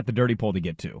 Because we've got the Dirty Poll to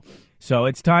get to. So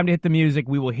it's time to hit the music.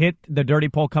 We will hit the Dirty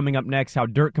Poll coming up next, how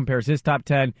Dirt compares his top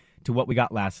 10 to what we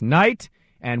got last night,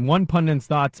 and one pundit's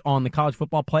thoughts on the college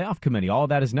football playoff committee. All of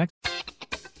that is next.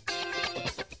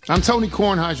 I'm Tony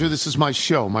Kornheiser. This is my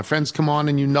show. My friends come on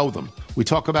and you know them. We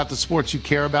talk about the sports you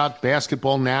care about,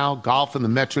 basketball now, golf, and the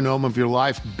metronome of your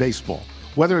life, baseball.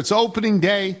 Whether it's opening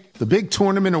day, the big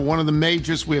tournament, or one of the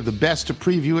majors, we have the best to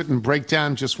preview it and break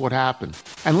down just what happened.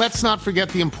 And let's not forget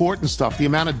the important stuff, the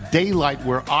amount of daylight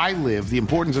where I live, the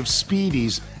importance of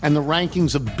speedies, and the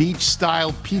rankings of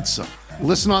beach-style pizza.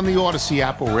 Listen on the Odyssey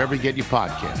app or wherever you get your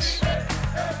podcasts.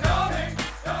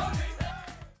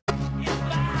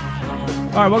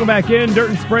 All right, welcome back in. Dirt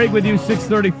and Sprague with you,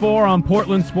 634 on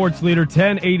Portland Sports Leader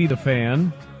 1080 The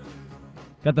Fan.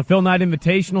 Got the Phil Knight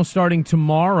Invitational starting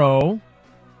tomorrow.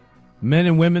 Men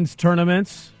and women's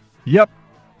tournaments. Yep.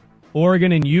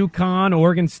 Oregon and UConn,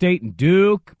 Oregon State and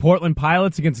Duke, Portland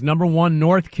Pilots against number 1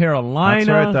 North Carolina.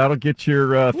 That's right. That'll get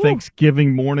your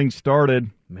Thanksgiving morning started.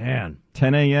 Man.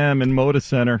 10 a.m. in Moda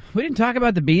Center. We didn't talk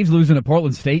about the Beavs losing to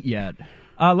Portland State yet.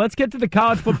 Let's get to the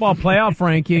college football playoff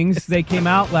rankings. They came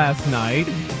out last night.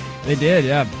 They did,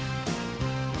 yeah.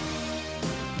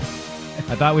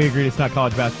 I thought we agreed it's not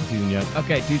college basketball season yet.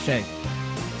 Okay, touche.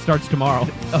 Starts tomorrow.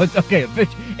 Oh, it's okay.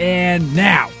 And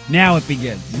now it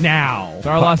begins. Now.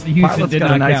 So our loss to Houston Pilots did got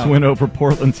not a nice count. win over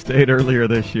Portland State earlier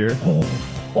this year.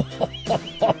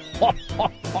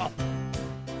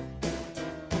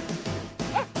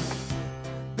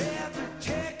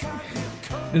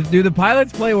 Do the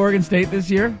Pilots play Oregon State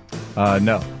this year?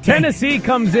 No. Tennessee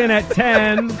comes in at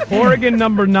 10, Oregon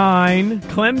number 9,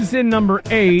 Clemson number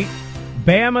 8,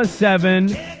 Bama 7,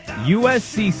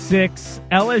 USC 6,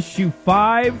 LSU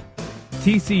 5,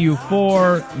 TCU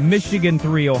 4, Michigan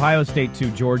 3, Ohio State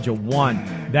 2, Georgia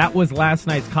 1. That was last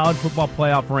night's college football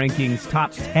playoff rankings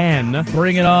top 10.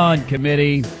 Bring it on,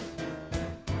 committee.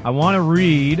 I want to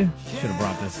read. Should have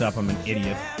brought this up. I'm an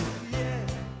idiot.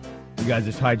 You guys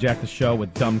just hijacked the show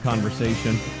with dumb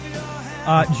conversation.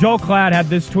 Joel Klatt had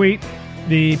this tweet.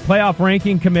 The playoff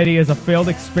ranking committee is a failed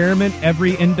experiment.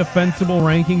 Every indefensible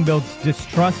ranking builds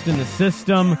distrust in the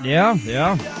system.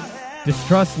 Yeah.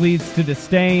 Distrust leads to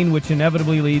disdain, which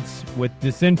inevitably leads with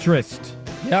disinterest.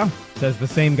 Yeah. Says the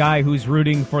same guy who's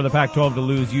rooting for the Pac-12 to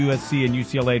lose USC and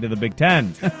UCLA to the Big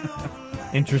Ten.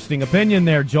 Interesting opinion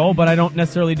there, Joel, but I don't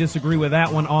necessarily disagree with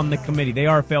that one on the committee. They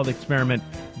are a failed experiment.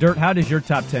 Dirt, how does your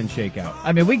top 10 shake out?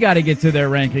 I mean, we got to get to their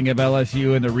ranking of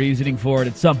LSU and the reasoning for it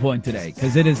at some point today,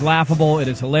 because it is laughable, it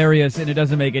is hilarious, and it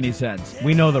doesn't make any sense.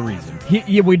 We know the reason.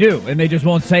 Yeah, we do, and they just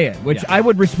won't say it, which I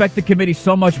would respect the committee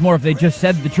so much more if they just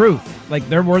said the truth. Like,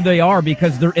 they're where they are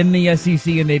because they're in the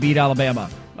SEC and they beat Alabama.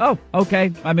 Oh,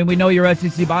 okay. I mean, we know your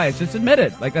SEC bias. Just admit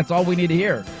it. Like, that's all we need to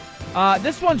hear.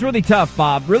 This one's really tough,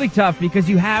 Bob. Really tough because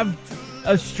you have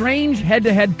a strange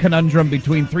head-to-head conundrum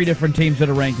between 3 different teams that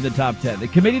are ranked in the top 10. The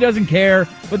committee doesn't care,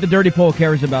 but the Dirty Poll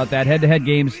cares about that. Head-to-head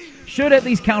games should at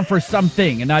least count for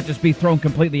something and not just be thrown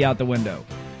completely out the window.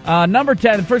 Number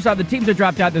 10, first off, the teams that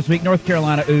dropped out this week, North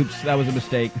Carolina, oops, that was a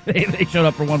mistake. They showed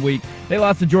up for 1 week. They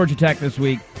lost to Georgia Tech this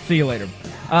week. See you later.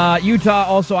 Utah,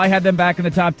 also, I had them back in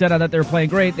the top 10. I thought they were playing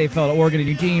great. They fell to Oregon and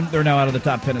Eugene. They're now out of the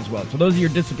top 10 as well. So those are your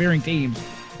disappearing teams.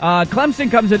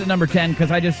 Clemson comes in at number 10 because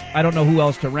I don't know who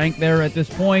else to rank there at this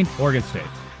point. Oregon State.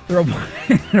 They're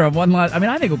a one lot. I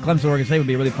mean, I think Clemson Oregon State would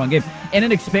be a really fun game. And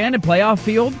an expanded playoff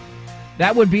field,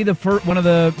 that would be one of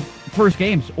the first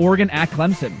games, Oregon at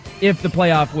Clemson, if the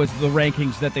playoff was the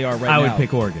rankings that they are right now. I would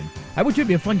pick Oregon. I would too. It'd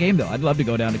be a fun game, though. I'd love to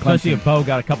go down to Clemson. Especially if Bo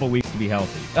got a couple weeks to be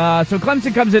healthy. So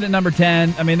Clemson comes in at number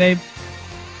 10. I mean,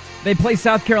 they play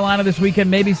South Carolina this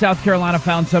weekend. Maybe South Carolina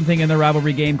found something in their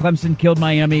rivalry game. Clemson killed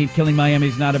Miami. Killing Miami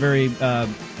is not a very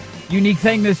unique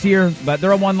thing this year, but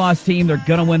they're a one-loss team. They're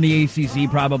going to win the ACC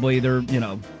probably. They're,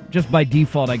 just by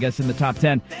default, I guess, in the top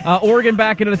 10. Oregon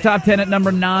back into the top 10 at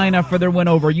number 9 after their win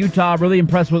over Utah. Really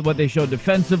impressed with what they showed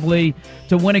defensively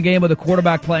to win a game with a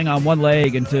quarterback playing on one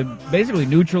leg and to basically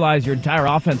neutralize your entire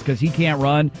offense because he can't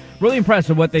run. Really impressed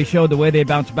with what they showed, the way they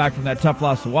bounced back from that tough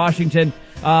loss to Washington.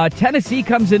 Tennessee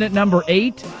comes in at number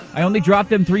 8. I only dropped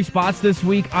them 3 spots this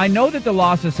week. I know that the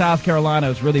loss to South Carolina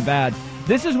is really bad.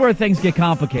 This is where things get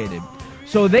complicated.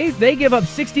 So they give up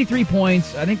 63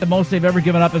 points. I think the most they've ever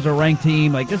given up as a ranked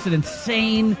team. Like, just an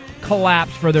insane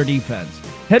collapse for their defense.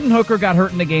 Hendon Hooker got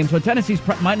hurt in the game, so Tennessee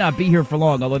might not be here for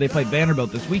long, although they played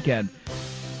Vanderbilt this weekend.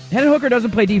 Hendon Hooker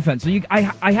doesn't play defense, so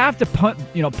I have to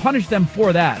punish them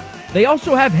for that. They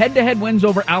also have head-to-head wins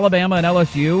over Alabama and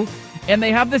LSU, and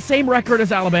they have the same record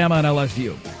as Alabama and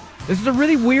LSU. This is a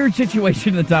really weird situation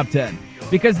in the top 10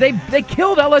 because they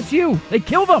killed LSU. They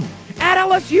killed them at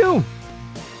LSU.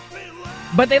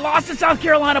 But they lost to South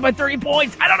Carolina by 30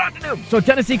 points. I don't know what to do. So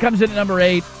Tennessee comes in at number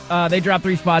 8. They drop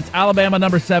 3 spots. Alabama,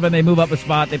 number 7. They move up a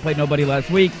spot. They played nobody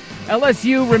last week.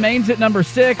 LSU remains at number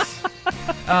 6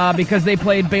 because they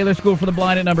played Baylor School for the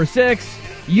Blind at number 6.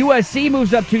 USC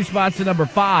moves up 2 spots to number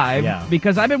 5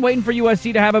 because I've been waiting for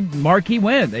USC to have a marquee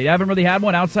win. They haven't really had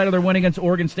one outside of their win against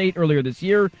Oregon State earlier this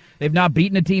year. They've not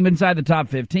beaten a team inside the top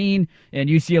 15, and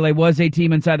UCLA was a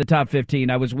team inside the top 15.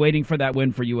 I was waiting for that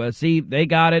win for USC. They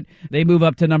got it. They move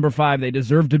up to number 5. They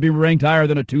deserve to be ranked higher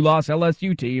than a 2-loss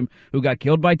LSU team who got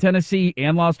killed by Tennessee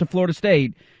and lost to Florida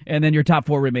State. And then your top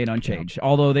 4 remain unchanged.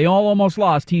 Although they all almost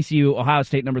lost. TCU, Ohio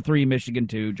State, number 3, Michigan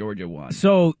 2, Georgia 1.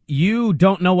 So you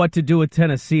don't know what to do with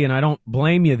Tennessee, and I don't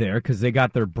blame you there because they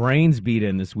got their brains beat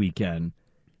in this weekend.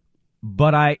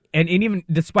 But and even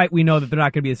despite we know that they're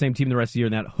not going to be the same team the rest of the year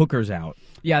and that Hooker's out.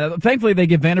 Yeah, thankfully they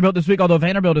get Vanderbilt this week, although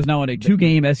Vanderbilt is now on a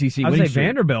 2-game SEC winning streak.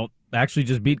 Vanderbilt actually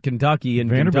just beat Kentucky in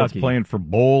Vanderbilt's Kentucky. playing for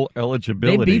bowl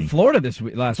eligibility. They beat Florida this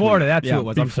week. Florida, week. that's who it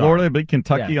was. Beat Florida, beat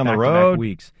Kentucky on the road.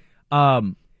 Weeks.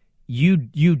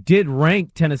 You did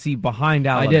rank Tennessee behind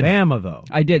Alabama, though.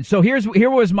 I did. So here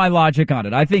was my logic on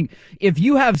it. I think if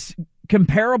you have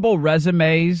comparable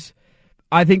resumes,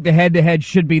 I think the head-to-head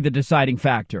should be the deciding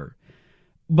factor.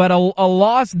 But a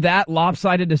loss that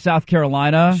lopsided to South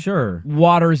Carolina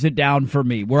waters it down for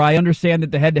me, where I understand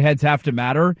that the head-to-heads have to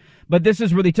matter, but this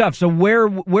is really tough. So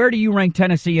where do you rank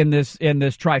Tennessee in this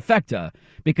trifecta?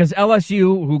 Because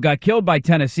LSU, who got killed by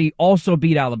Tennessee, also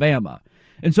beat Alabama.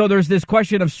 And so there's this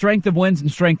question of strength of wins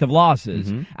and strength of losses.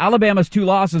 Mm-hmm. Alabama's 2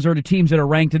 losses are to teams that are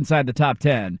ranked inside the top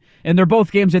 10. And they're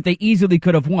both games that they easily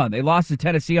could have won. They lost to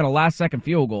Tennessee on a last-second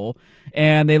field goal,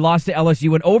 and they lost to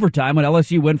LSU in overtime when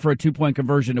LSU went for a 2-point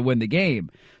conversion to win the game.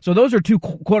 So those are 2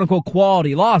 quote-unquote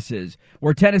quality losses,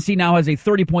 where Tennessee now has a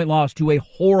 30-point loss to a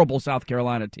horrible South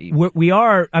Carolina team.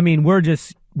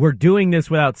 We're doing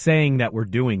this without saying that we're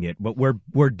doing it, but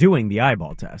we're doing the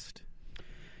eyeball test.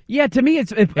 Yeah, to me,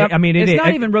 it's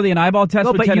not even really an eyeball test.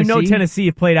 Well, but Tennessee. You know, Tennessee,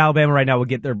 if played Alabama right now,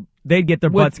 they'd get their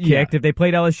butts kicked. If they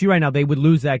played LSU right now, they would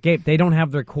lose that game. They don't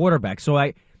have their quarterback, so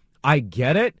I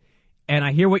get it, and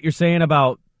I hear what you're saying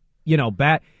about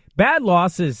bad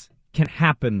losses can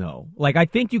happen though. Like I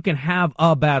think you can have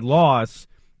a bad loss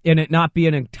and it not be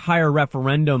an entire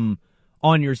referendum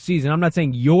on your season. I'm not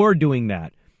saying you're doing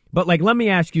that, but like let me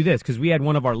ask you this because we had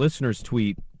one of our listeners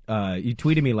tweet. You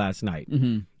tweeted me last night.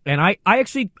 Mm-hmm. And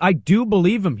I do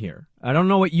believe him here. I don't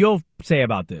know what you'll say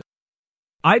about this.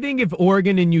 I think if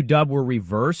Oregon and UW were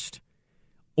reversed,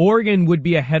 Oregon would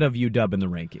be ahead of UW in the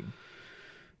ranking.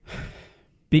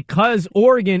 Because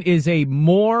Oregon is a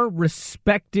more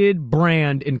respected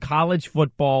brand in college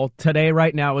football today,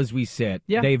 right now, as we sit.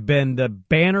 Yeah. They've been the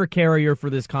banner carrier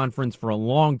for this conference for a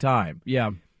long time.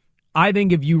 Yeah. I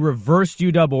think if you reversed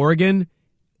UW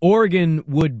Oregon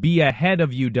would be ahead of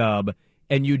UW,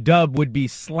 and UW would be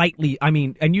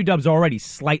and UW's already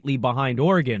slightly behind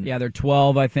Oregon. Yeah, they're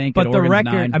 12, I think. But and the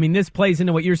Oregon's record, 9. this plays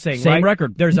into what you're saying, Same right?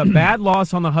 record. There's a bad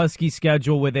loss on the Husky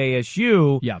schedule with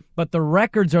ASU, yeah. But the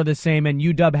records are the same, and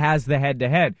UW has the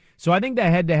head-to-head. So I think the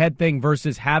head-to-head thing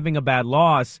versus having a bad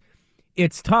loss,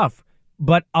 it's tough.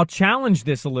 But I'll challenge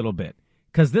this a little bit,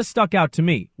 because this stuck out to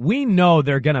me. We know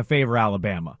they're going to favor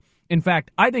Alabama. In fact,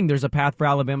 I think there's a path for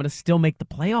Alabama to still make the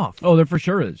playoff. Oh, there for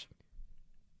sure is.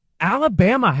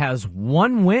 Alabama has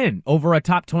 1 win over a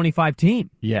top 25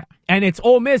 team. Yeah. And it's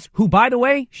Ole Miss, who, by the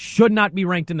way, should not be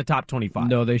ranked in the top 25.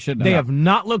 No, they should not. They have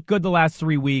not looked good the last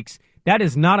 3 weeks. That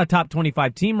is not a top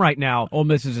 25 team right now. Ole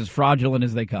Miss is as fraudulent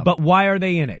as they come. But why are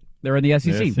they in it? They're in the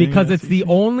SEC. Because it's the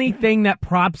only thing that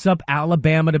props up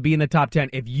Alabama to be in the top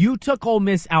 10. If you took Ole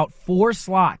Miss out 4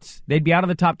 slots, they'd be out of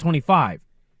the top 25.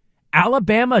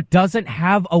 Alabama doesn't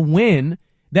have a win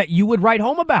that you would write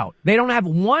home about. They don't have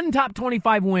 1 top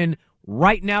 25 win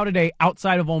right now today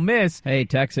outside of Ole Miss. Hey,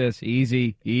 Texas,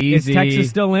 easy. Is Texas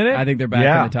still in it? I think they're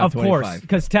back in the top 25. Of course,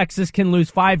 because Texas can lose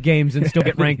 5 games and still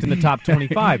get ranked in the top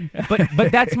 25.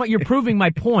 But that's you're proving my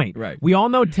point. Right. We all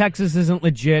know Texas isn't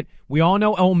legit. We all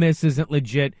know Ole Miss isn't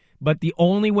legit. But the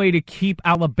only way to keep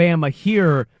Alabama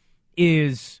here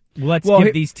is let's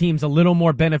give these teams a little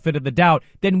more benefit of the doubt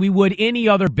than we would any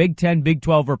other Big 10, Big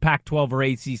 12, or Pac-12 or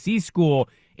ACC school.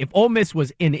 If Ole Miss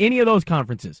was in any of those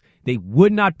conferences, they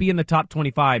would not be in the top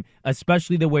 25,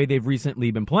 especially the way they've recently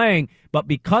been playing. But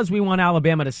because we want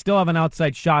Alabama to still have an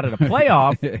outside shot at a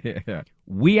playoff,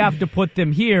 we have to put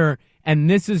them here, and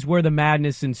this is where the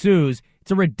madness ensues.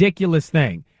 It's a ridiculous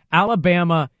thing.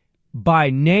 Alabama, by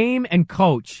name and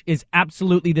coach, is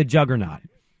absolutely the juggernaut.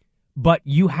 But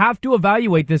you have to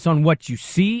evaluate this on what you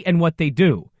see and what they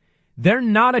do. They're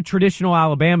not a traditional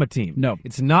Alabama team. No.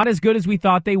 It's not as good as we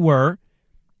thought they were.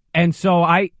 And so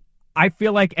I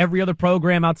feel like every other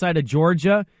program outside of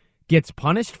Georgia gets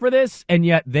punished for this, and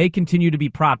yet they continue to be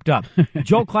propped up.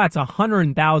 Joel Klatt's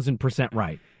 100,000%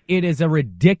 right. It is a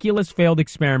ridiculous failed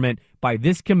experiment by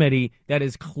this committee that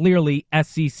is clearly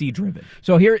SEC-driven.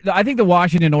 So here, I think the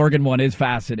Washington-Oregon one is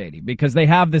fascinating because they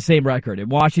have the same record. And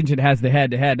Washington has the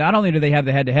head-to-head. Not only do they have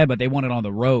the head-to-head, but they won it on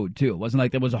the road, too. It wasn't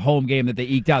like there was a home game that they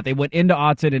eked out. They went into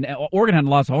Autzen, and Oregon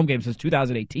hadn't lost a home game since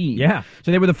 2018. Yeah.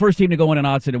 So they were the first team to go in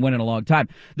Autzen and win in a long time.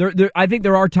 I think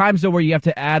there are times, though, where you have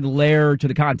to add layer to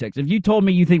the context. If you told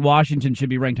me you think Washington should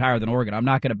be ranked higher than Oregon, I'm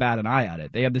not going to bat an eye at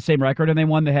it. They have the same record, and they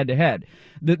won the head-to-head.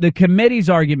 The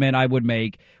committee's argument I would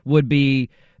make would be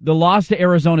The loss to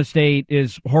Arizona State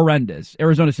is horrendous.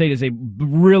 Arizona State is a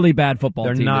really bad football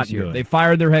team this year. Good. They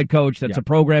fired their head coach. That's a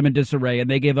program in disarray, and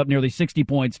they gave up nearly 60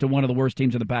 points to one of the worst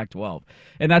teams in the Pac-12.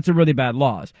 And that's a really bad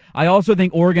loss. I also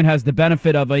think Oregon has the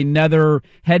benefit of another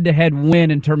head-to-head win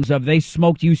in terms of they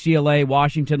smoked UCLA.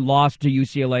 Washington lost to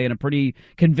UCLA in a pretty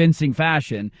convincing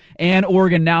fashion. And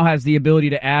Oregon now has the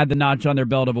ability to add the notch on their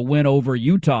belt of a win over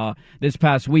Utah this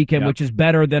past weekend, which is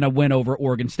better than a win over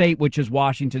Oregon State, which is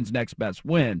Washington's next best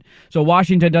win. So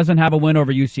Washington doesn't have a win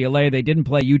over UCLA. They didn't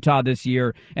play Utah this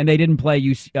year, and they didn't play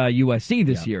USC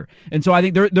this year. And so I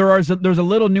think there's a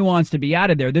little nuance to be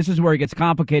added there. This is where it gets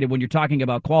complicated when you're talking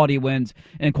about quality wins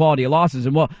and quality of losses.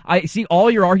 And, I see all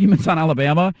your arguments on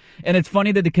Alabama, and it's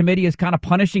funny that the committee is kind of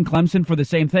punishing Clemson for the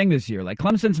same thing this year. Like,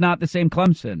 Clemson's not the same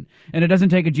Clemson, and it doesn't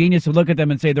take a genius to look at them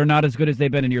and say they're not as good as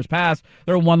they've been in years past.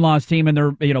 They're a one-loss team, and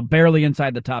they're barely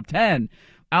inside the top 10.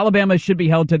 Alabama should be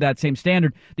held to that same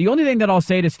standard. The only thing that I'll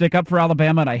say to stick up for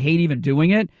Alabama, and I hate even doing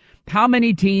it, how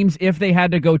many teams, if they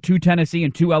had to go to Tennessee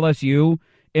and to LSU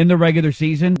in the regular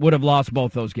season, would have lost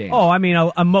both those games? Oh, I mean,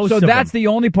 most So of that's them. the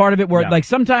only part of it where, like,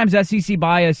 sometimes SEC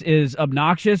bias is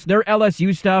obnoxious. Their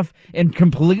LSU stuff and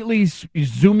completely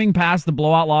zooming past the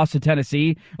blowout loss to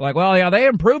Tennessee. Like, well, yeah, they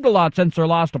improved a lot since their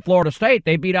loss to Florida State.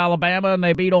 They beat Alabama and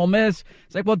they beat Ole Miss.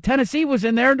 It's like, well, Tennessee was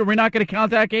in there. We're not going to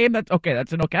count that game? That's okay.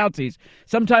 That's a no-countesies.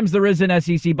 Sometimes there is an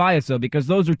SEC bias, though, because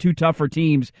those are two tougher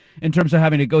teams in terms of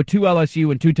having to go to LSU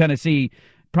and to Tennessee,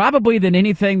 probably than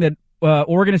anything that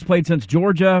Oregon has played since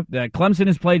Georgia, that Clemson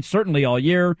has played certainly all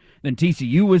year, then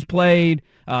TCU has played,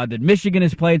 that Michigan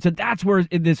has played. So that's where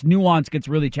this nuance gets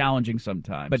really challenging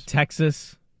sometimes. But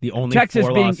Texas, the only Texas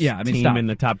four-loss team in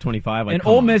the top 25. And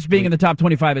Ole Miss being in the top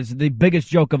 25 is the biggest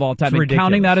joke of all time. And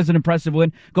counting that as an impressive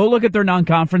win, go look at their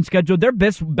non-conference schedule. Their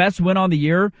best win on the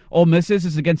year, Ole Miss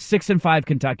is against 6-5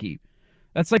 Kentucky.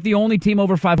 That's like the only team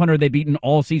over 500 they've beaten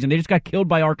all season. They just got killed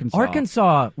by Arkansas.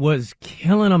 Arkansas was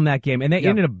killing them that game, and they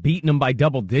ended up beating them by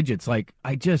double digits. Like,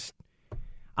 I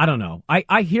don't know.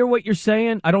 I hear what you're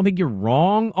saying. I don't think you're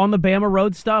wrong on the Bama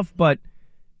Road stuff, but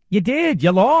you did.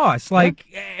 You lost. Like,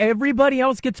 everybody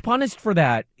else gets punished for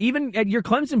that. Even at your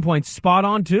Clemson points, spot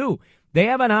on, too. They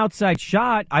have an outside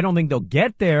shot. I don't think they'll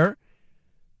get there,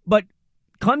 but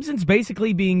Clemson's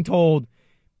basically being told,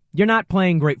 you're not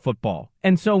playing great football,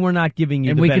 and so we're not giving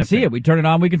you the benefit. And we can see it. We turn it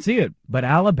on, we can see it. But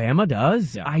Alabama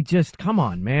does. Yeah. Come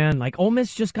on, man. Like, Ole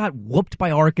Miss just got whooped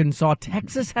by Arkansas.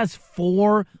 Texas has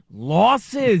 4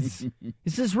 losses.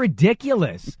 This is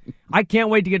ridiculous. I can't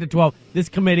wait to get to 12. This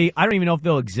committee, I don't even know if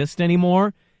they'll exist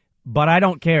anymore, but I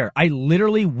don't care.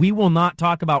 We will not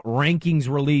talk about rankings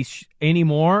release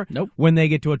anymore when they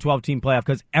get to a 12-team playoff,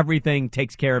 because everything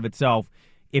takes care of itself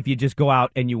if you just go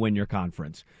out and you win your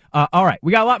conference. All right,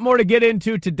 we got a lot more to get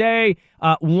into today.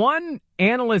 One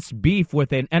analyst beef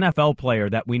with an NFL player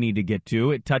that we need to get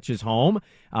to. It touches home.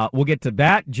 We'll get to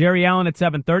that. Jerry Allen at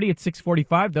 7:30. At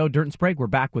 6:45, though, Dirt and Sprague, we're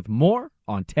back with more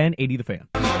on 1080 The Fan.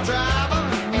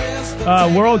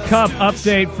 World Cup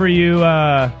update for you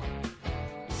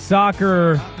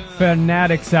soccer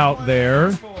fanatics out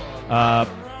there.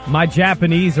 My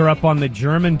Japanese are up on the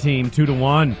German team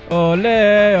 2-1. Ole, ole,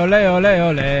 ole, ole,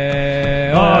 ole,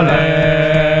 ole.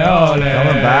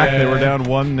 Coming back, they were down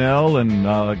 1-0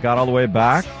 and got all the way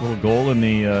back. Little goal in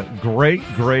the great,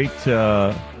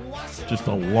 just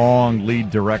a long lead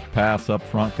direct pass up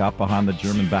front, got behind the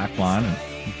German back line, and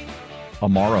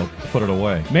Amaro put it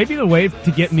away. Maybe the way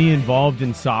to get me involved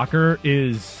in soccer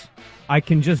is I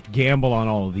can just gamble on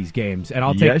all of these games, and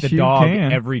I'll take the dog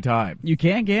every time. You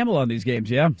can gamble on these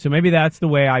games, yeah. So maybe that's the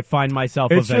way I find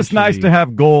myself It's just nice to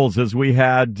have goals, as we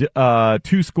had 2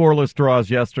 scoreless draws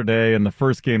yesterday, and the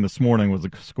first game this morning was a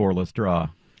scoreless draw.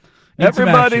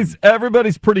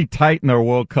 Everybody's pretty tight in their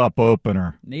World Cup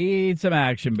opener. Need some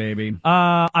action, baby.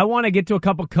 I want to get to a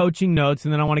couple coaching notes,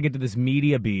 and then I want to get to this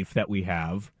media beef that we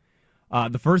have.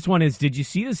 The first one is, did you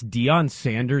see this Deion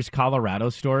Sanders Colorado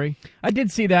story? I did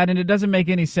see that, and it doesn't make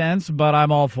any sense, but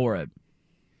I'm all for it.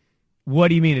 What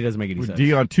do you mean it doesn't make any sense?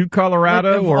 Deion to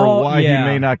Colorado, why he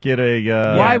may not get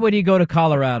a... Why would he go to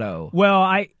Colorado? Well,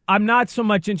 I'm not so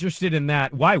much interested in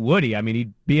that. Why would he? I mean,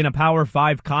 he'd be in a Power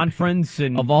 5 conference.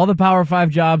 And of all the Power 5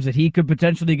 jobs that he could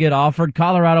potentially get offered,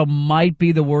 Colorado might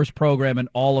be the worst program in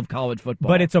all of college football.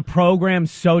 But it's a program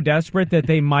so desperate that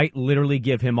they might literally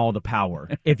give him all the power.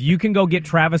 If you can go get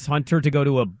Travis Hunter to go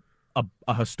to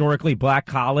a historically black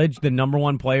college, the number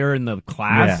 1 player in the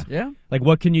class. Yeah. Like,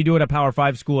 what can you do at a Power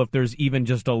 5 school if there's even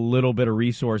just a little bit of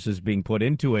resources being put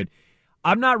into it?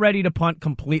 I'm not ready to punt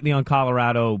completely on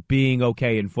Colorado being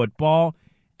okay in football.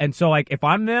 And so, like, if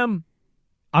I'm them,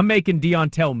 I'm making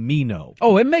Deion tell me no.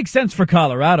 Oh, it makes sense for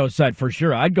Colorado's side for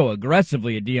sure. I'd go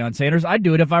aggressively at Deion Sanders. I'd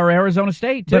do it if I were Arizona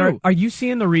State, too. But are you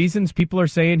seeing the reasons people are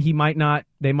saying they might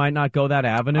not go that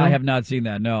avenue? I have not seen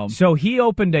that, no. So he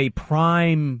opened a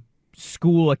prime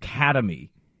school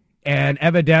academy, and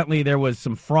evidently there was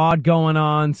some fraud going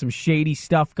on, some shady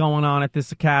stuff going on at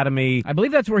this academy. I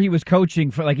believe that's where he was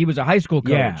coaching, he was a high school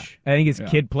coach. Yeah, I think his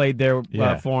kid played there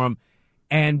for him.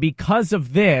 And because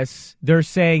of this, they're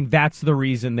saying that's the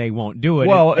reason they won't do it.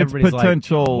 Well, it's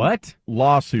potential what?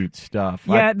 Lawsuit stuff.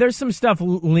 Yeah, there's some stuff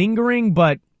lingering,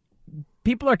 but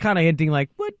people are kind of hinting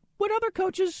like, would other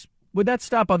coaches, would that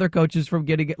stop other coaches from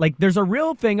getting it? Like, there's a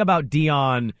real thing about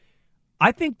Deion.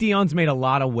 I think Deion's made a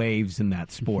lot of waves in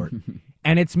that sport,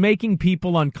 and it's making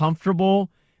people uncomfortable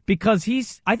because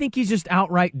I think he's just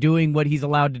outright doing what he's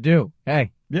allowed to do.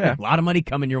 Hey. Yeah. A lot of money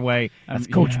coming your way. That's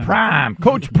Coach Prime.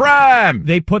 Coach Prime.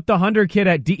 They put the Hunter kid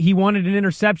at he wanted an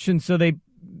interception, so they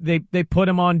put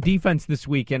him on defense this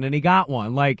weekend, and he got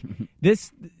one. Like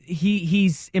this,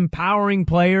 he's empowering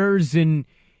players, and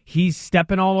he's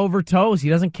stepping all over toes. He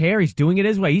doesn't care. He's doing it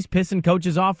his way. He's pissing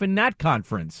coaches off in that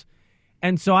conference.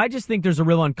 And so I just think there's a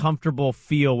real uncomfortable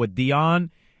feel with Deion.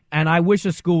 And I wish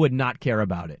a school would not care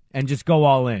about it and just go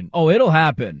all in. Oh, it'll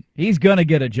happen. He's going to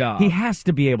get a job. He has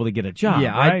to be able to get a job.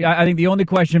 Yeah, right? I think the only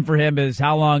question for him is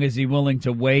how long is he willing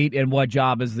to wait and what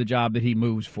job is the job that he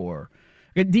moves for.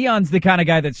 Deion's the kind of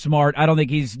guy that's smart. I don't think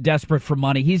he's desperate for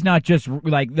money. He's not just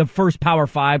like the first Power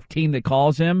 5 team that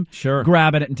calls him,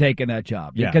 grabbing it and taking that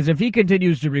job. Yeah. Because if he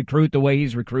continues to recruit the way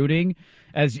he's recruiting,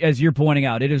 as you're pointing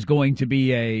out, it is going to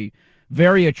be a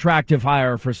very attractive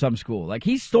hire for some school. Like,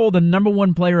 he stole the number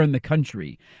one player in the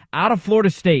country out of Florida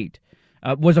State,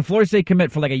 was a Florida State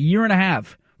commit for like a year and a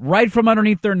half, right from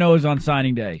underneath their nose on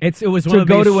signing day. It was one of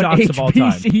the biggest shocks of all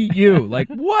time. HBCU. Like,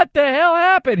 what the hell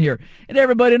happened here? And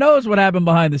everybody knows what happened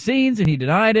behind the scenes, and he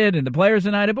denied it, and the players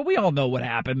denied it, but we all know what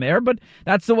happened there. But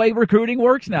that's the way recruiting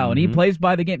works now, and he plays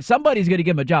by the game. Somebody's going to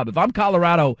give him a job. If I'm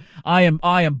Colorado, I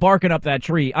am barking up that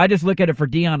tree. I just look at it for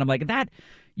Deion. I'm like,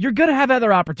 you're going to have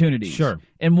other opportunities. Sure.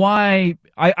 And why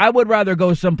I would rather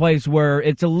go someplace where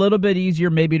it's a little bit easier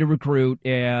maybe to recruit,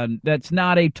 and that's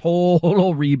not a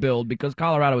total rebuild, because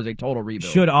Colorado is a total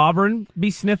rebuild. Should Auburn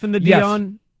be sniffing the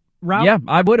Deion route? Yeah,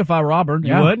 I would if I were Auburn.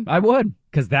 You would? I would.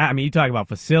 Because you talk about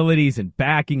facilities and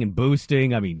backing and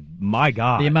boosting. I mean, my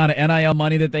God. The amount of NIL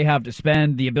money that they have to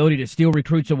spend, the ability to steal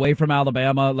recruits away from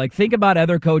Alabama. Like, think about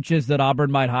other coaches that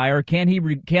Auburn might hire. Can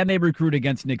they recruit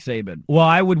against Nick Saban? Well,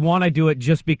 I would want to do it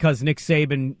just because Nick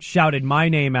Saban shouted my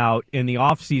name out in the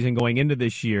offseason going into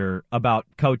this year about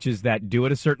coaches that do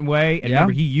it a certain way. And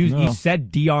remember, he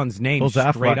said Deion's name Those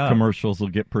straight up. Commercials will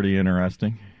get pretty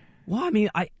interesting. Well, I mean,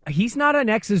 he's not an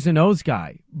X's and O's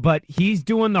guy, but he's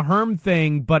doing the Herm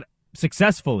thing, but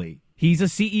successfully. He's a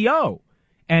CEO.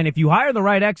 And if you hire the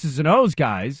right X's and O's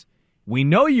guys, we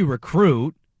know you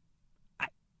recruit.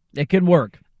 It can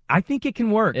work. I think it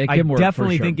can work. It can work,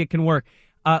 definitely for sure. think it can work.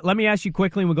 Let me ask you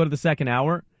quickly, and we'll go to the second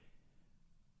hour.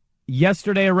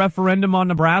 Yesterday, a referendum on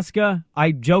Nebraska.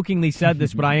 I jokingly said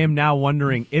this, but I am now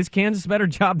wondering, is Kansas a better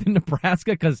job than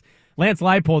Nebraska? Because Lance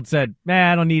Leipold said,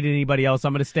 I don't need anybody else.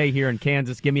 I'm going to stay here in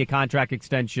Kansas. Give me a contract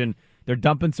extension. They're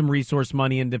dumping some resource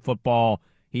money into football.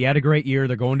 He had a great year.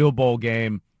 They're going to a bowl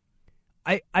game.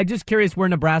 I just curious where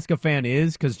Nebraska fan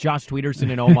is, because Josh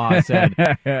Tweederson in Omaha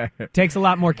said, takes a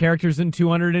lot more characters than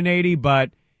 280,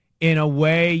 but in a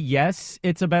way, yes,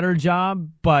 it's a better job,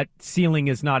 but ceiling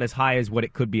is not as high as what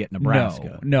it could be at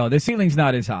Nebraska. No, the ceiling's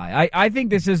not as high. I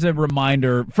think this is a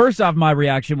reminder. First off, my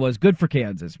reaction was good for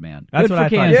Kansas, man. That's good what for I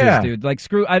Kansas, thought. dude. Like,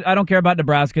 screw. I don't care about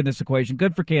Nebraska in this equation.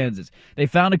 Good for Kansas. They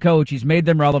found a coach. He's made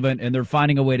them relevant, and they're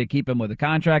finding a way to keep him with a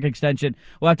contract extension.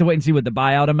 We'll have to wait and see what the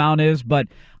buyout amount is, but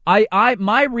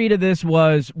my read of this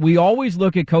was, we always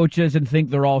look at coaches and think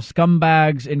they're all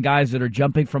scumbags and guys that are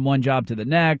jumping from one job to the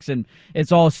next, and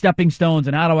it's all stepping stones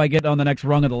and how do I get on the next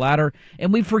rung of the ladder?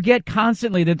 And we forget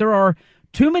constantly that there are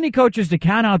too many coaches to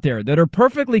count out there that are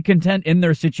perfectly content in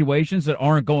their situations that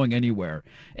aren't going anywhere.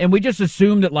 And we just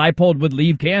assume that Leipold would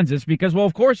leave Kansas because, well,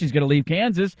 of course he's going to leave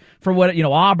Kansas for what,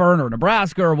 Auburn or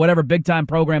Nebraska or whatever big-time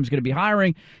program is going to be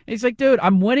hiring. And he's like, dude,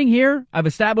 I'm winning here. I've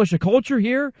established a culture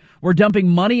here. We're dumping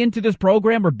money into this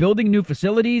program. We're building new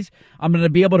facilities. I'm going to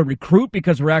be able to recruit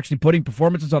because we're actually putting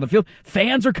performances on the field.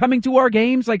 Fans are coming to our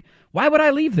games. Like, why would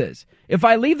I leave this? If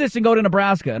I leave this and go to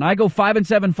Nebraska and I go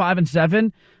 5-7,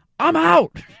 5-7, I'm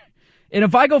out. And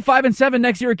if I go 5-7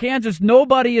 next year at Kansas,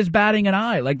 nobody is batting an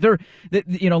eye. Like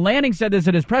Lanning said this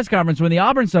at his press conference when the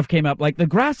Auburn stuff came up. Like the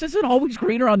grass isn't always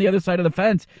greener on the other side of the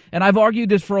fence. And I've argued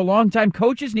this for a long time.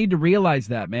 Coaches need to realize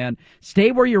that, man.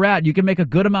 Stay where you're at. You can make a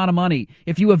good amount of money.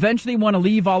 If you eventually want to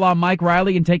leave a la Mike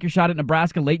Riley and take your shot at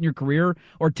Nebraska late in your career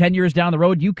or 10 years down the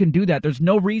road, you can do that. There's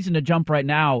no reason to jump right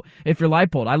now if you're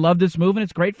Leipold. I love this move, and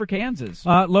it's great for Kansas.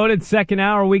 Loaded second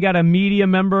hour. We got a media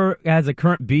member has a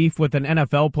current beef with an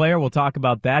NFL player. We'll talk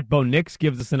about that. Bo Nix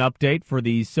gives us an update for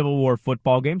the Civil War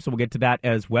football game, so we'll get to that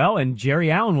as well. And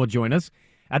Jerry Allen will join us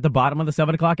at the bottom of the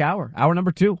 7 o'clock hour. Hour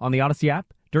number 2 on the Odyssey app.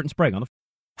 Dirt and Sprague on the.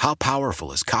 How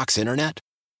powerful is Cox Internet?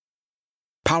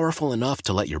 Powerful enough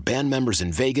to let your band members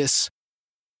in Vegas,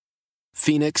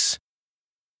 Phoenix,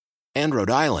 and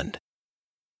Rhode Island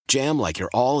jam like you're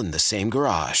all in the same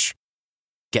garage.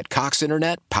 Get Cox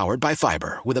Internet powered by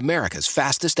fiber with America's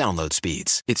fastest download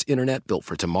speeds. It's internet built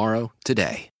for tomorrow,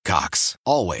 today. Cox,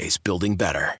 always building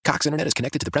better. Cox Internet is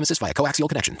connected to the premises via coaxial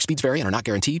connection. Speeds vary and are not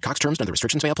guaranteed. Cox terms and other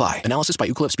restrictions may apply. Analysis by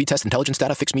Ookla Speed Test Intelligence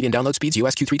Data. Fixed median download speeds.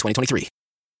 US Q3 2023.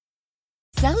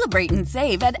 Celebrate and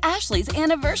save at Ashley's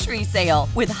Anniversary Sale.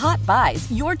 With Hot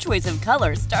Buys, your choice of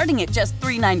colors starting at just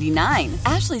 $3.99.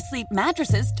 Ashley Sleep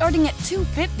mattresses starting at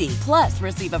 $2.50. Plus,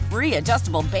 receive a free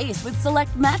adjustable base with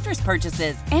select mattress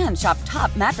purchases. And shop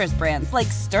top mattress brands like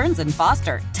Stearns &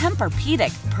 Foster,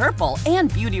 Tempur-Pedic, Purple,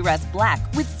 and Beautyrest Black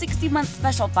with 60-month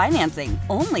special financing.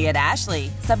 Only at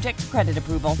Ashley. Subject to credit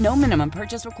approval. No minimum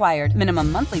purchase required. Minimum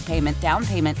monthly payment, down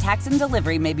payment, tax, and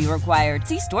delivery may be required.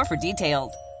 See store for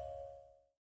details.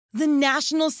 The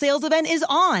national sales event is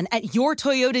on at your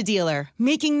Toyota dealer,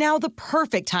 making now the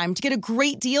perfect time to get a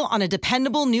great deal on a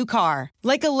dependable new car.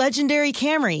 Like a legendary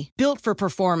Camry, built for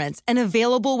performance and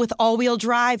available with all-wheel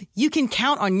drive, you can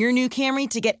count on your new Camry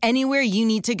to get anywhere you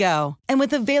need to go. And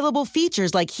with available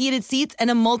features like heated seats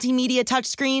and a multimedia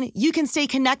touchscreen, you can stay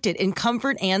connected in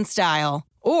comfort and style.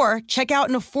 Or check out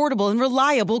an affordable and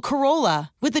reliable Corolla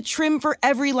with a trim for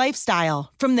every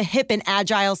lifestyle. From the hip and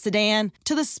agile sedan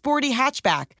to the sporty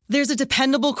hatchback, there's a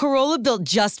dependable Corolla built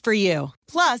just for you.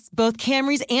 Plus, both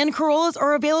Camrys and Corollas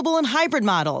are available in hybrid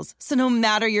models. So no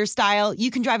matter your style,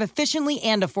 you can drive efficiently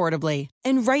and affordably.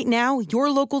 And right now, your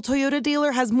local Toyota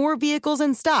dealer has more vehicles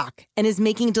in stock and is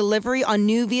making delivery on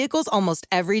new vehicles almost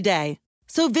every day.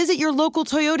 So visit your local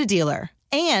Toyota dealer.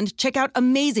 And check out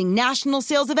amazing national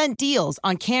sales event deals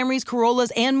on Camrys,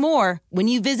 Corollas, and more when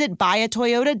you visit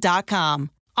buyatoyota.com.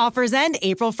 Offers end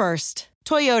April 1st.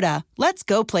 Toyota, let's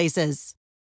go places.